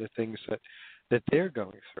life and the things that they're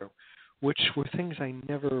going through, which were things I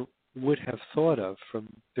never would have thought of from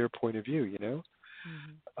their point of view,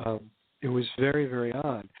 Mm-hmm. It was very, very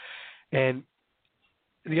odd. And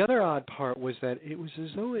the other odd part was that it was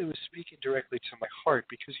as though it was speaking directly to my heart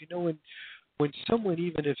because, when someone,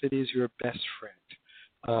 even if it is your best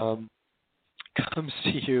friend, comes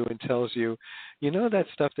to you and tells you, that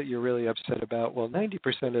stuff that you're really upset about, well, 90%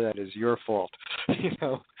 of that is your fault.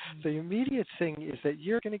 The immediate thing is that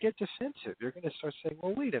you're going to get defensive. You're going to start saying,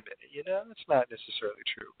 well, wait a minute, that's not necessarily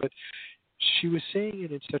true. But she was saying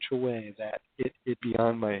it in such a way that it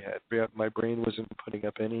beyond my head. My brain wasn't putting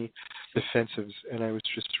up any defensives, and I was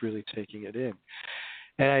just really taking it in.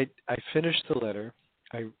 And I finished the letter.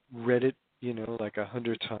 I read it, like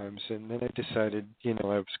 100 times, and then I decided, I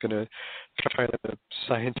was going to try the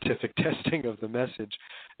scientific testing of the message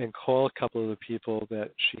and call a couple of the people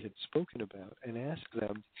that she had spoken about and ask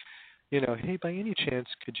them, hey, by any chance,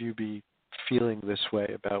 could you be feeling this way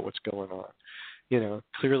about what's going on?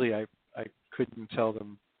 Clearly I couldn't tell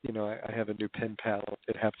them, I have a new pen pal.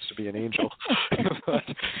 It happens to be an angel.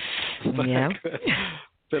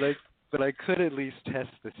 but I could at least test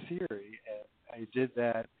the theory, and I did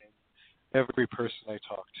that, and every person I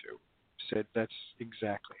talked to said, that's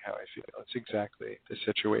exactly how I feel. It's exactly the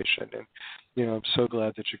situation. And, I'm so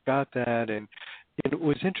glad that you got that. And it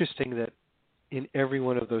was interesting that in every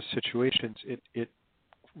one of those situations, it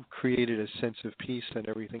created a sense of peace and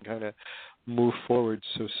everything kind of moved forward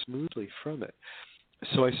so smoothly from it.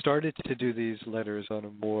 So I started to do these letters on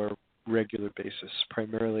a more regular basis,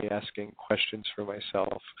 primarily asking questions for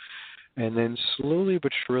myself. And then slowly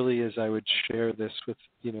but surely, as I would share this with,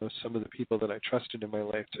 some of the people that I trusted in my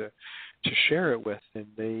life to share it with,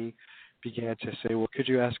 and they began to say, well, could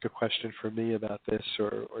you ask a question for me about this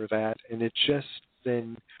or that? And it just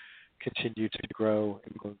then continued to grow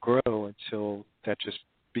and grow until that just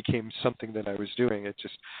became something that I was doing. It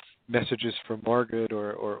just, messages from Margaret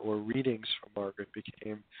or readings from Margaret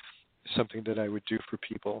became something that I would do for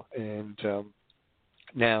people. And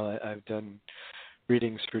now I've done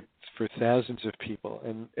readings for thousands of people,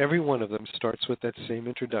 and every one of them starts with that same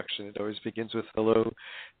introduction. It always begins with, hello,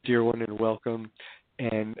 dear one, and welcome.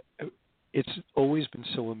 And it's always been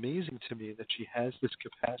so amazing to me that she has this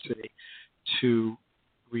capacity to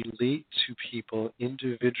relate to people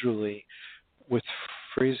individually with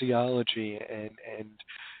phraseology and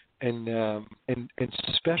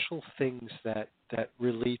special things that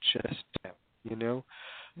relate just to them,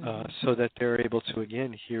 so that they're able to,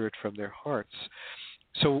 again, hear it from their hearts.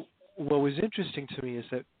 So what was interesting to me is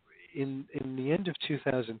that in the end of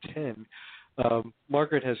 2010,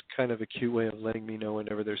 Margaret has kind of a cute way of letting me know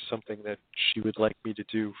whenever there's something that she would like me to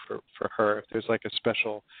do for her. If there's like a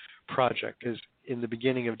special project, because in the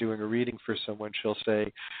beginning of doing a reading for someone, she'll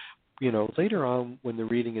say, later on when the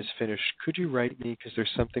reading is finished, could you write me because there's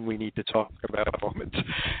something we need to talk about at the moment.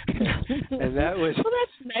 And that was... Well,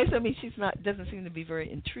 that's nice. I mean, doesn't seem to be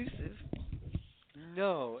very intrusive.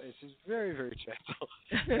 No, it's just very, very gentle.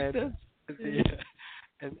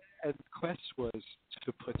 And the quest was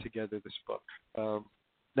to put together this book,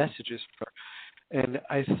 messages for her. And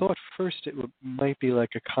I thought first it might be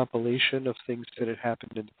like a compilation of things that had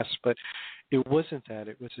happened in the past, but it wasn't that.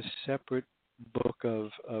 It was a separate book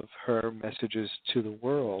of her messages to the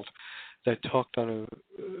world that talked on a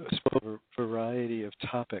variety of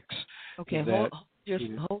topics. Okay,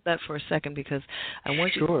 hold that for a second, because I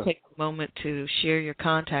want you to take a moment to share your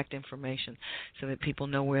contact information so that people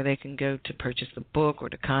know where they can go to purchase the book or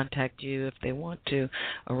to contact you if they want to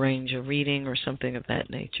arrange a reading or something of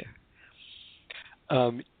that nature.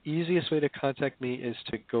 Easiest way to contact me is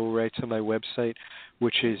to go right to my website,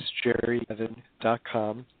 which is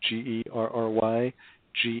gerrygavin.com,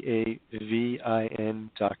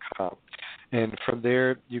 Gerrygavin.com. And from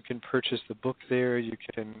there, you can purchase the book there. You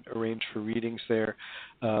can arrange for readings there.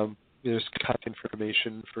 There's contact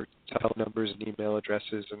information for telephone numbers and email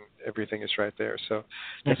addresses, and everything is right there. So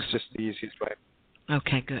that's just the easiest way.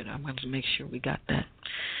 Okay, good. I wanted to make sure we got that.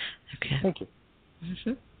 Okay. Thank you.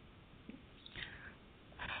 Mm-hmm.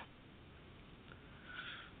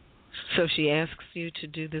 So she asks you to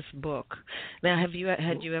do this book. Now, had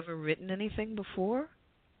you ever written anything before?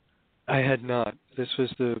 I had not. This was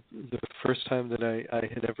the first time that I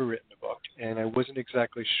had ever written a book, and I wasn't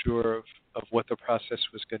exactly sure of what the process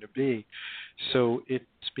was going to be. So it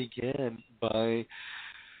began by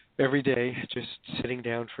every day just sitting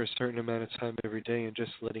down for a certain amount of time every day and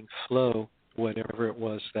just letting flow whatever it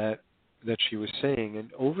was that she was saying.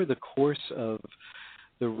 And over the course of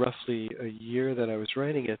the roughly a year that I was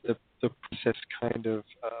writing it, the process kind of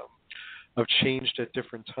changed at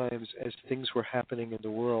different times as things were happening in the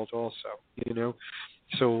world also,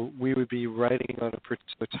 So we would be writing on a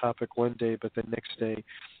particular topic one day, but the next day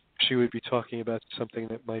she would be talking about something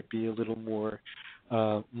that might be a little more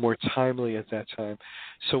timely at that time.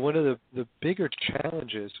 So one of the bigger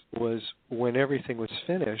challenges was when everything was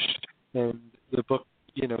finished and the book,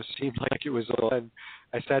 seemed like it was all done.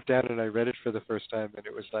 I sat down and I read it for the first time, and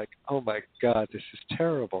it was like, oh my God, this is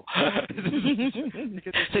terrible.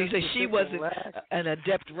 So you say she wasn't an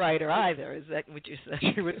adept writer either. Is that what you're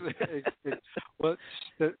saying? She was. Well,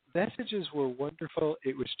 the messages were wonderful.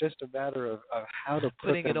 It was just a matter of how to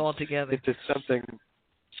putting it all together into something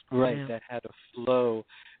that had a flow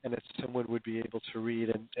and that someone would be able to read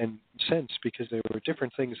and sense, because there were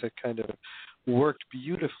different things that kind of worked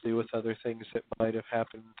beautifully with other things that might have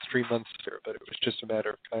happened 3 months later, but it was just a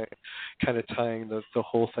matter of kind of tying the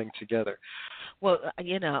whole thing together. Well,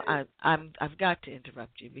 I've got to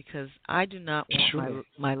interrupt you because I do not want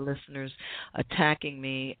my listeners attacking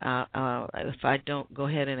me if I don't go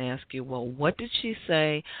ahead and ask you, well, what did she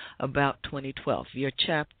say about 2012? Your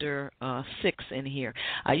chapter 6 in here.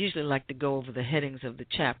 I usually like to go over the headings of the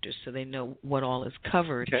chapters so they know what all is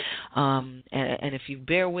covered. Okay. And if you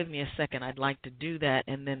bear with me a second, I'd like to do that,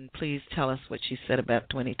 and then please tell us what she said about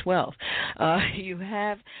 2012. You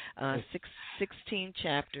have 16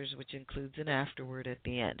 chapters, which includes an afterword at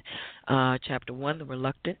the end. Chapter 1, The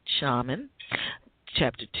Reluctant Shaman.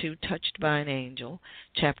 Chapter 2, Touched by an Angel.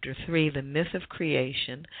 Chapter 3, The Myth of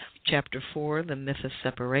Creation. Chapter 4, The Myth of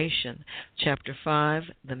Separation. Chapter 5,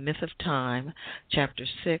 The Myth of Time. Chapter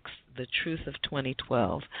 6, The Truth of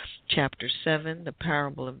 2012. Chapter 7, The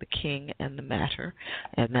Parable of the King and the Matter,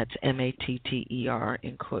 and that's M-A-T-T-E-R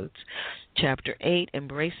in quotes. Chapter 8,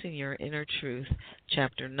 Embracing Your Inner Truth.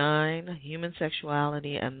 Chapter 9, Human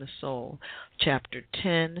Sexuality and the Soul. Chapter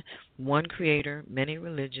 10, One Creator, Many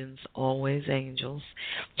Religions, Always Angels.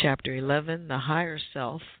 Chapter 11, The Higher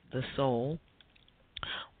Self, the Soul.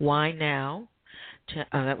 Why Now?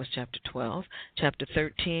 That was Chapter 12. Chapter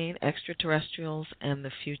 13, Extraterrestrials and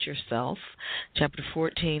the Future Self. Chapter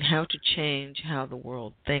 14, How to Change How the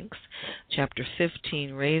World Thinks. Chapter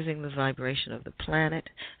 15, Raising the Vibration of the Planet.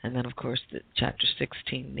 And then, of course, Chapter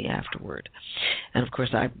 16, The Afterword. And, of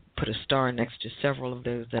course, I put a star next to several of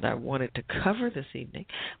those that I wanted to cover this evening,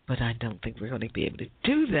 but I don't think we're going to be able to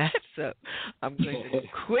do that. So I'm going to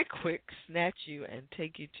quick snatch you and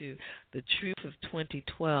take you to The Truth of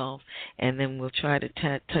 2012, and then we'll try to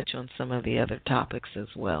touch on some of the other topics as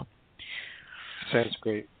well. Sounds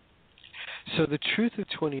great. So The Truth of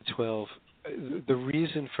 2012, the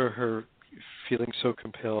reason for her feeling so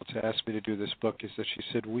compelled to ask me to do this book is that she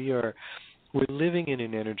said we're living in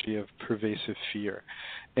an energy of pervasive fear.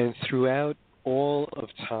 And throughout all of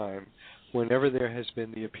time, whenever there has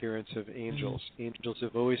been the appearance of angels, angels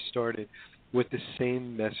have always started with the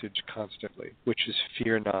same message constantly, which is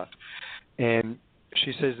fear not. And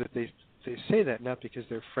she says that they say that not because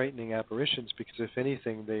they're frightening apparitions, because if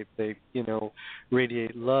anything, they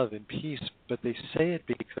radiate love and peace, but they say it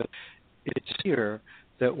because it's fear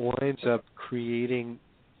that winds up creating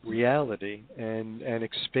reality and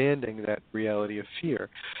expanding that reality of fear.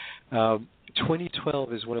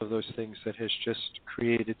 2012 is one of those things that has just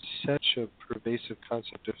created such a pervasive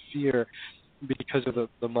concept of fear because of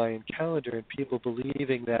the Mayan calendar and people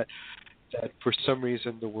believing that for some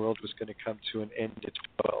reason the world was going to come to an end at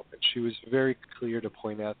 12. And she was very clear to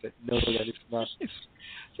point out that no, that is not.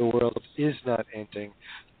 The world is not ending.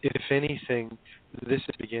 If anything, this is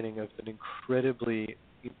the beginning of an incredibly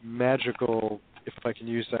magical, if I can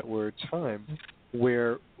use that word, time,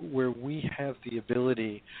 where we have the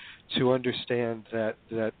ability to understand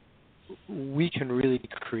that we can really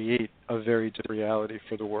create a very different reality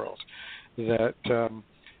for the world. That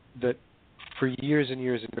for years and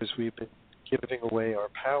years and years we've been giving away our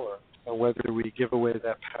power and whether we give away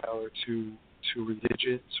that power to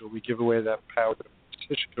religions, or we give away that power to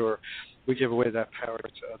politicians, or we give away that power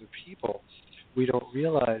to other people, we don't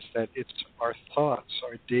realize that it's our thoughts,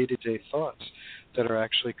 our day-to-day thoughts, that are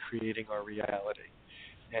actually creating our reality.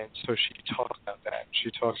 And so she talks about that.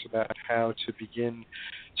 She talks about how to begin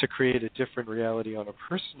to create a different reality on a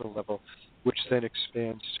personal level, which then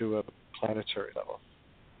expands to a planetary level.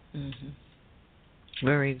 Mm-hmm.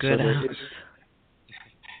 Very good. So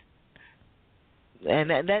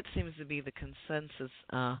and that seems to be the consensus.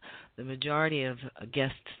 The majority of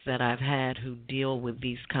guests that I've had who deal with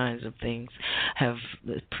these kinds of things have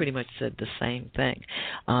pretty much said the same thing.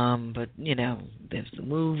 But, there's the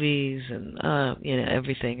movies and,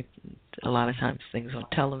 everything. A lot of times things on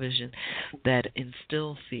television that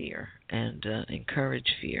instill fear and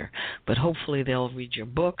encourage fear. But hopefully they'll read your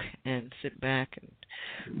book and sit back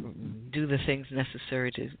and do the things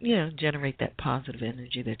necessary to, generate that positive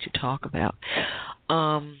energy that you talk about.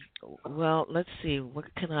 Well, let's see.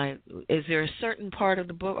 Is there a certain part of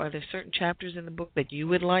the book, are there certain chapters in the book that you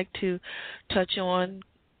would like to touch on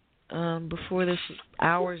before this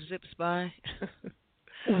hour zips by?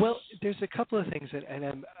 Well, there's a couple of things and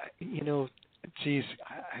I'm,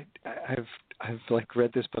 I've like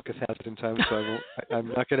read this book 1,000 times, so I'm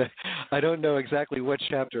not gonna. I don't know exactly what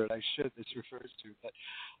chapter I should this refers to,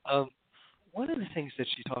 but one of the things that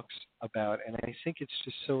she talks about, and I think it's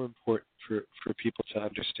just so important for people to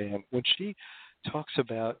understand, when she talks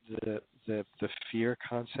about the fear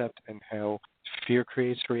concept and how fear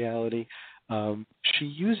creates reality, she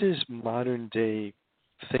uses modern day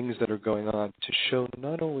things that are going on to show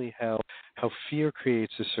not only how fear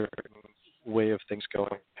creates a certain way of things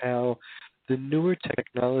going, how the newer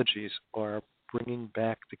technologies are bringing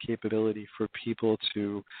back the capability for people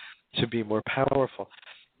to be more powerful.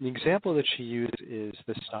 The example that she used is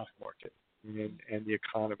the stock market and the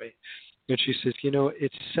economy. And she says,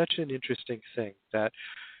 it's such an interesting thing that,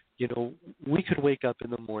 we could wake up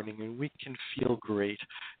in the morning and we can feel great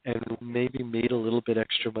and maybe made a little bit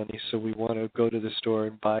extra money, so we want to go to the store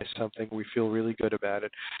and buy something. We feel really good about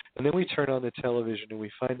it. And then we turn on the television and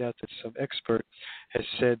we find out that some expert has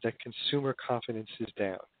said that consumer confidence is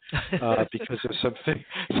down because of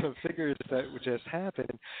some figures that just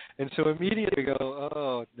happened. And so immediately we go,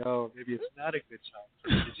 oh, no, maybe it's not a good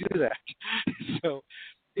time to do that. So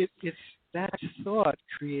it's that thought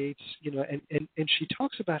creates, and she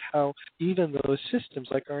talks about how even those systems,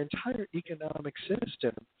 like our entire economic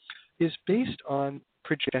system, is based on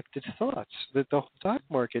projected thoughts. That the stock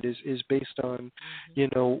market is based on,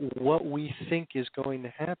 what we think is going to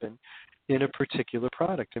happen in a particular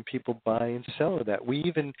product, and people buy and sell that. We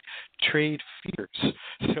even trade fears.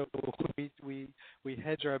 So we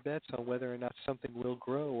hedge our bets on whether or not something will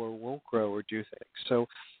grow or won't grow or do things. So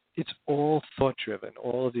it's all thought-driven.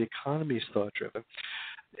 All of the economy is thought-driven.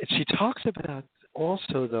 She talks about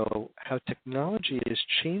also, though, how technology is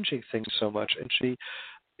changing things so much. And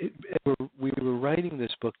we were writing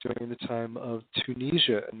this book during the time of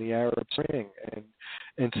Tunisia and the Arab Spring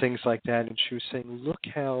and things like that. And she was saying, look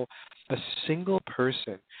how a single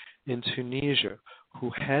person in Tunisia who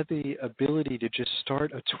had the ability to just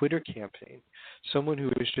start a Twitter campaign, someone who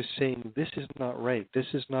was just saying, this is not right, this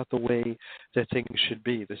is not the way that things should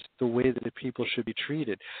be, this is the way that the people should be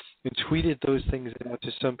treated, and tweeted those things out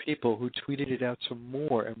to some people who tweeted it out to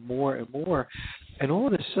more and more and more, and all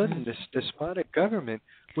of a sudden this despotic government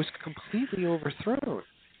was completely overthrown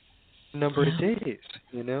in a number of days,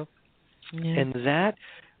 Yeah. And that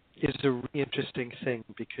is a really interesting thing,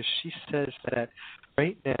 because she says that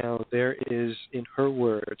right now there is, in her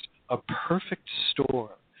words, a perfect storm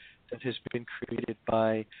that has been created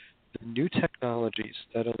by the new technologies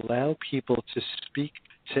that allow people to speak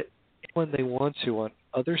to anyone they want to on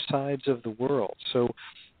other sides of the world. So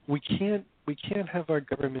we can't have our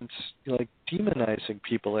governments demonizing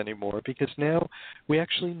people anymore, because now we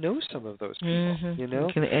actually know some of those people.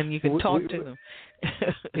 And you can talk to them.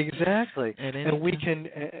 Exactly. And we can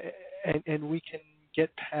get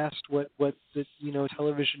past what the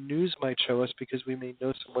television news might show us, because we may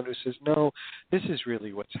know someone who says, no, this is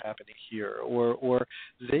really what's happening here, or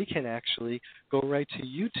they can actually go right to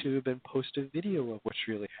YouTube and post a video of what's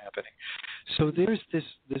really happening. So there's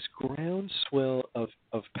this groundswell of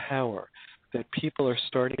power that people are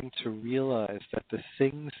starting to realize that the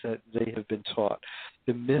things that they have been taught,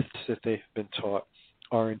 the myths that they have been taught,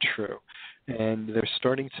 aren't true. And they're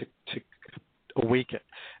starting to awaken.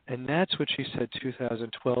 And that's what she said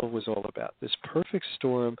 2012 was all about, this perfect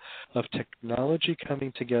storm of technology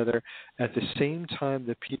coming together at the same time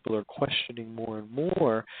that people are questioning more and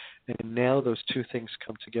more. And now those two things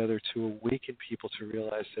come together to awaken people to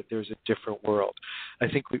realize that there's a different world. I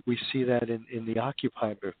think we see that in the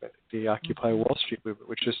Occupy movement, the Occupy Wall Street movement,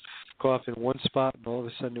 which just go off in one spot and all of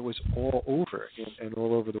a sudden it was all over and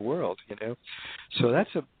all over the world, So that's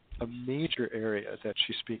a major area that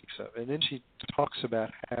she speaks of. And then she talks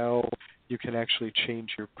about how you can actually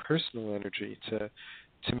change your personal energy to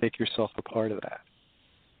make yourself a part of that.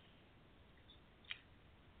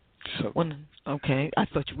 So, okay, I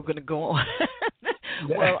thought you were going to go on.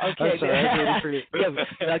 Well, okay. I'm sorry, I was waiting for you.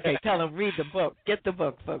 Okay, tell them, read the book. Get the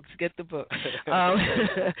book, folks. Get the book. Now,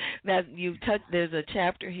 there's a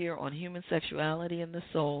chapter here on human sexuality and the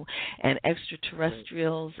soul and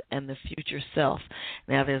extraterrestrials and the future self.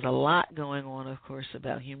 Now, there's a lot going on, of course,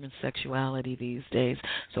 about human sexuality these days.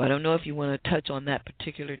 So I don't know if you want to touch on that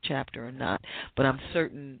particular chapter or not, but I'm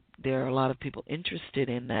certain there are a lot of people interested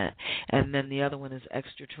in that. And then the other one is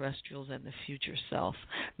extraterrestrials and the future self.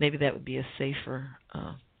 Maybe that would be a safer.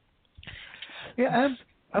 Yeah,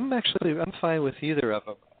 I'm fine with either of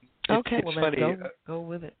them. Okay, it's well funny. then go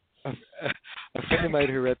with it. A friend of mine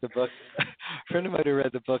who read the book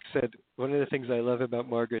said one of the things I love about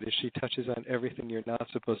Margaret is she touches on everything you're not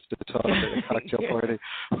supposed to talk at a cocktail party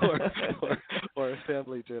or a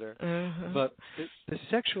family dinner. But the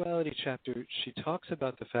sexuality chapter, she talks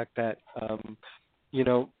about the fact that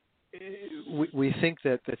we think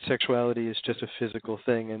that sexuality is just a physical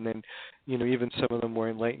thing, and then even some of the more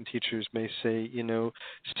enlightened teachers may say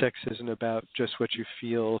sex isn't about just what you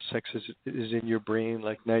feel. Sex is in your brain.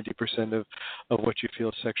 Like 90% of what you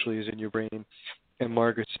feel sexually is in your brain. And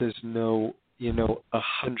Margaret says no,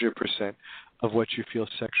 100% of what you feel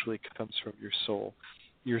sexually comes from your soul.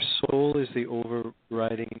 Your soul is the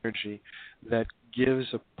overriding energy that gives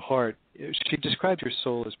a part. She described your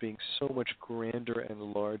soul as being so much grander and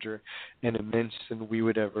larger and immense than we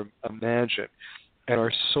would ever imagine. And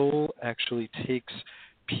our soul actually takes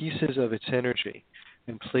pieces of its energy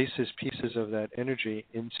and places pieces of that energy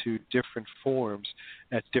into different forms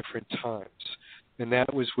at different times. And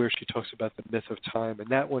that was where she talks about the myth of time. And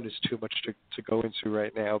that one is too much to go into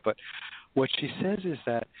right now. But what she says is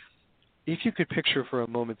that if you could picture for a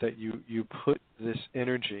moment that you put this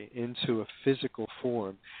energy into a physical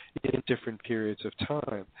form in different periods of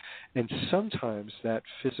time, and sometimes that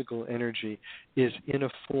physical energy is in a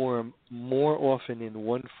form more often in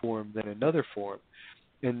one form than another form,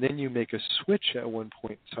 and then you make a switch at one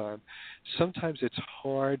point in time, sometimes it's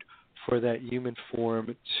hard for that human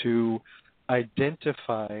form to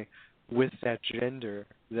identify with that gender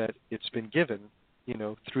that it's been given,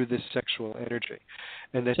 through this sexual energy.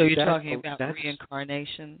 And so you're talking about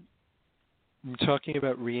reincarnation? I'm talking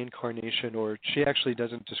about reincarnation, or she actually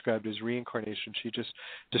doesn't describe it as reincarnation. She just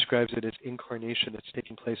describes it as incarnation that's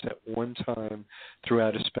taking place at one time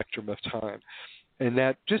throughout a spectrum of time. And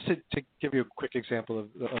that, just to give you a quick example of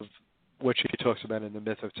what she talks about in the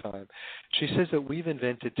myth of time, she says that we've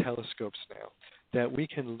invented telescopes now that we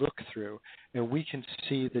can look through and we can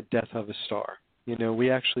see the death of a star. We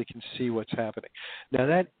actually can see what's happening. Now,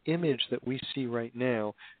 that image that we see right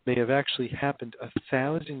now may have actually happened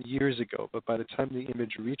 1,000 years ago, but by the time the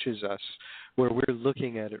image reaches us, where we're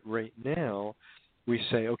looking at it right now, we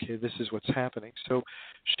say, okay, this is what's happening. So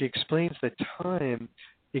she explains that time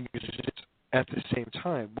exists at the same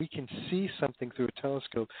time. We can see something through a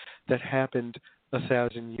telescope that happened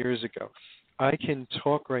 1,000 years ago. I can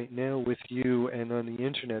talk right now with you, and on the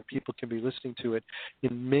internet, people can be listening to it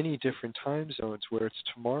in many different time zones, where it's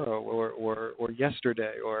tomorrow or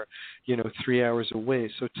yesterday or 3 hours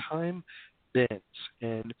away. So time bends,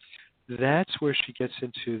 and that's where she gets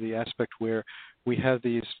into the aspect where we have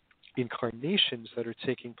these incarnations that are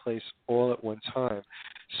taking place all at one time,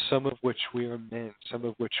 some of which we are men, some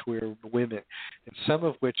of which we're women, and some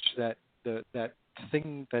of which that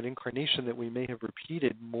incarnation that we may have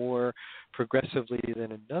repeated more progressively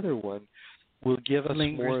than another one will give us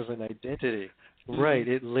more of an identity. Mm-hmm. Right,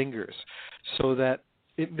 it lingers. So that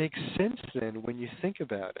it makes sense then, when you think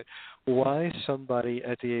about it, why somebody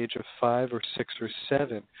at the age of 5 or 6 or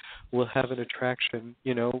 7 will have an attraction,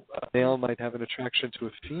 a male might have an attraction to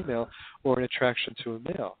a female or an attraction to a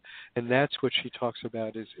male. And that's what she talks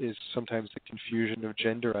about is sometimes the confusion of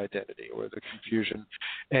gender identity, or the confusion,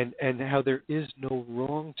 and how there is no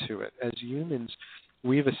wrong to it. As humans,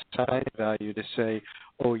 we've assigned value to say,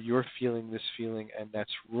 oh, you're feeling this feeling and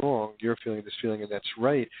that's wrong. You're feeling this feeling and that's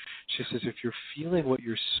right. She says if you're feeling what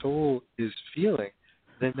your soul is feeling,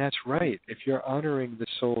 then that's right. If you're honoring the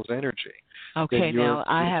soul's energy. Okay, now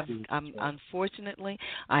unfortunately,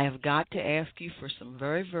 I have got to ask you for some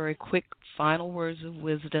very, very quick final words of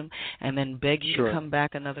wisdom, and then beg you to come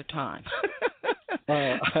back another time.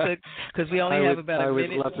 Because we only have about a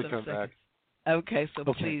minute. I would love to come back. Okay, so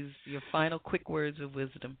please, your final quick words of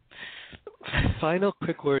wisdom. Final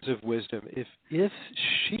quick words of wisdom. If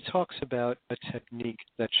she talks about a technique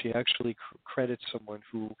that she actually credits someone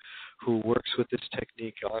who works with this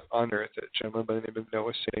technique on Earth, a gentleman by the name of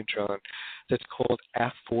Noah St. John, that's called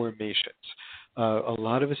affirmations. A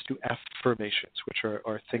lot of us do affirmations, which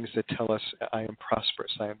are things that tell us, I am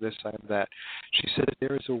prosperous, I am this, I am that. She said that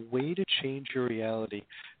there is a way to change your reality.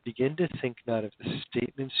 Begin to think not of the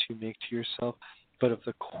statements you make to yourself, but of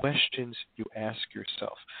the questions you ask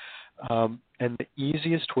yourself. And the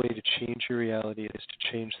easiest way to change your reality is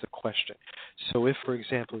to change the question. So if, for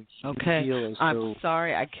example, you feel as though... I'm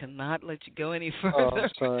sorry, I cannot let you go any further. Oh,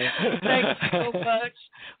 sorry. Thanks so much.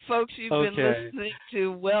 Folks, you've been listening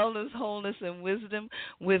to Wellness, Wholeness, and Wisdom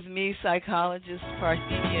with me, Psychologist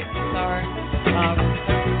Parthenia Izzard.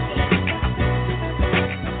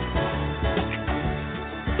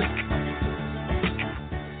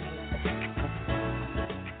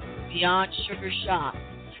 Beyond Sugar Shop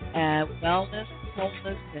at Wellness,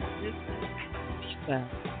 Wholeness, and Wisdom. Be well.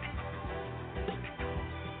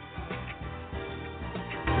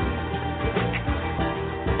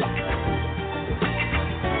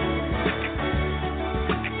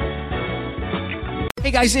 Hey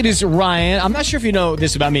guys, it is Ryan. I'm not sure if you know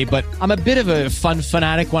this about me, but I'm a bit of a fun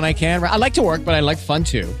fanatic when I can. I like to work, but I like fun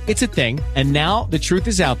too. It's a thing. And now the truth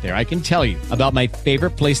is out there. I can tell you about my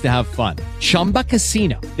favorite place to have fun. Chumba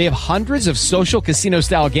Casino. They have hundreds of social casino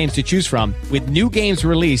style games to choose from with new games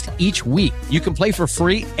released each week. You can play for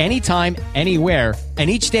free anytime, anywhere. And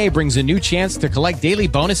each day brings a new chance to collect daily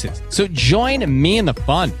bonuses. So join me in the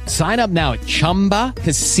fun. Sign up now at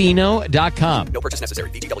ChumbaCasino.com. No purchase necessary.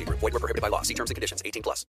 VGW. Void where prohibited by law. See terms and conditions. 18+.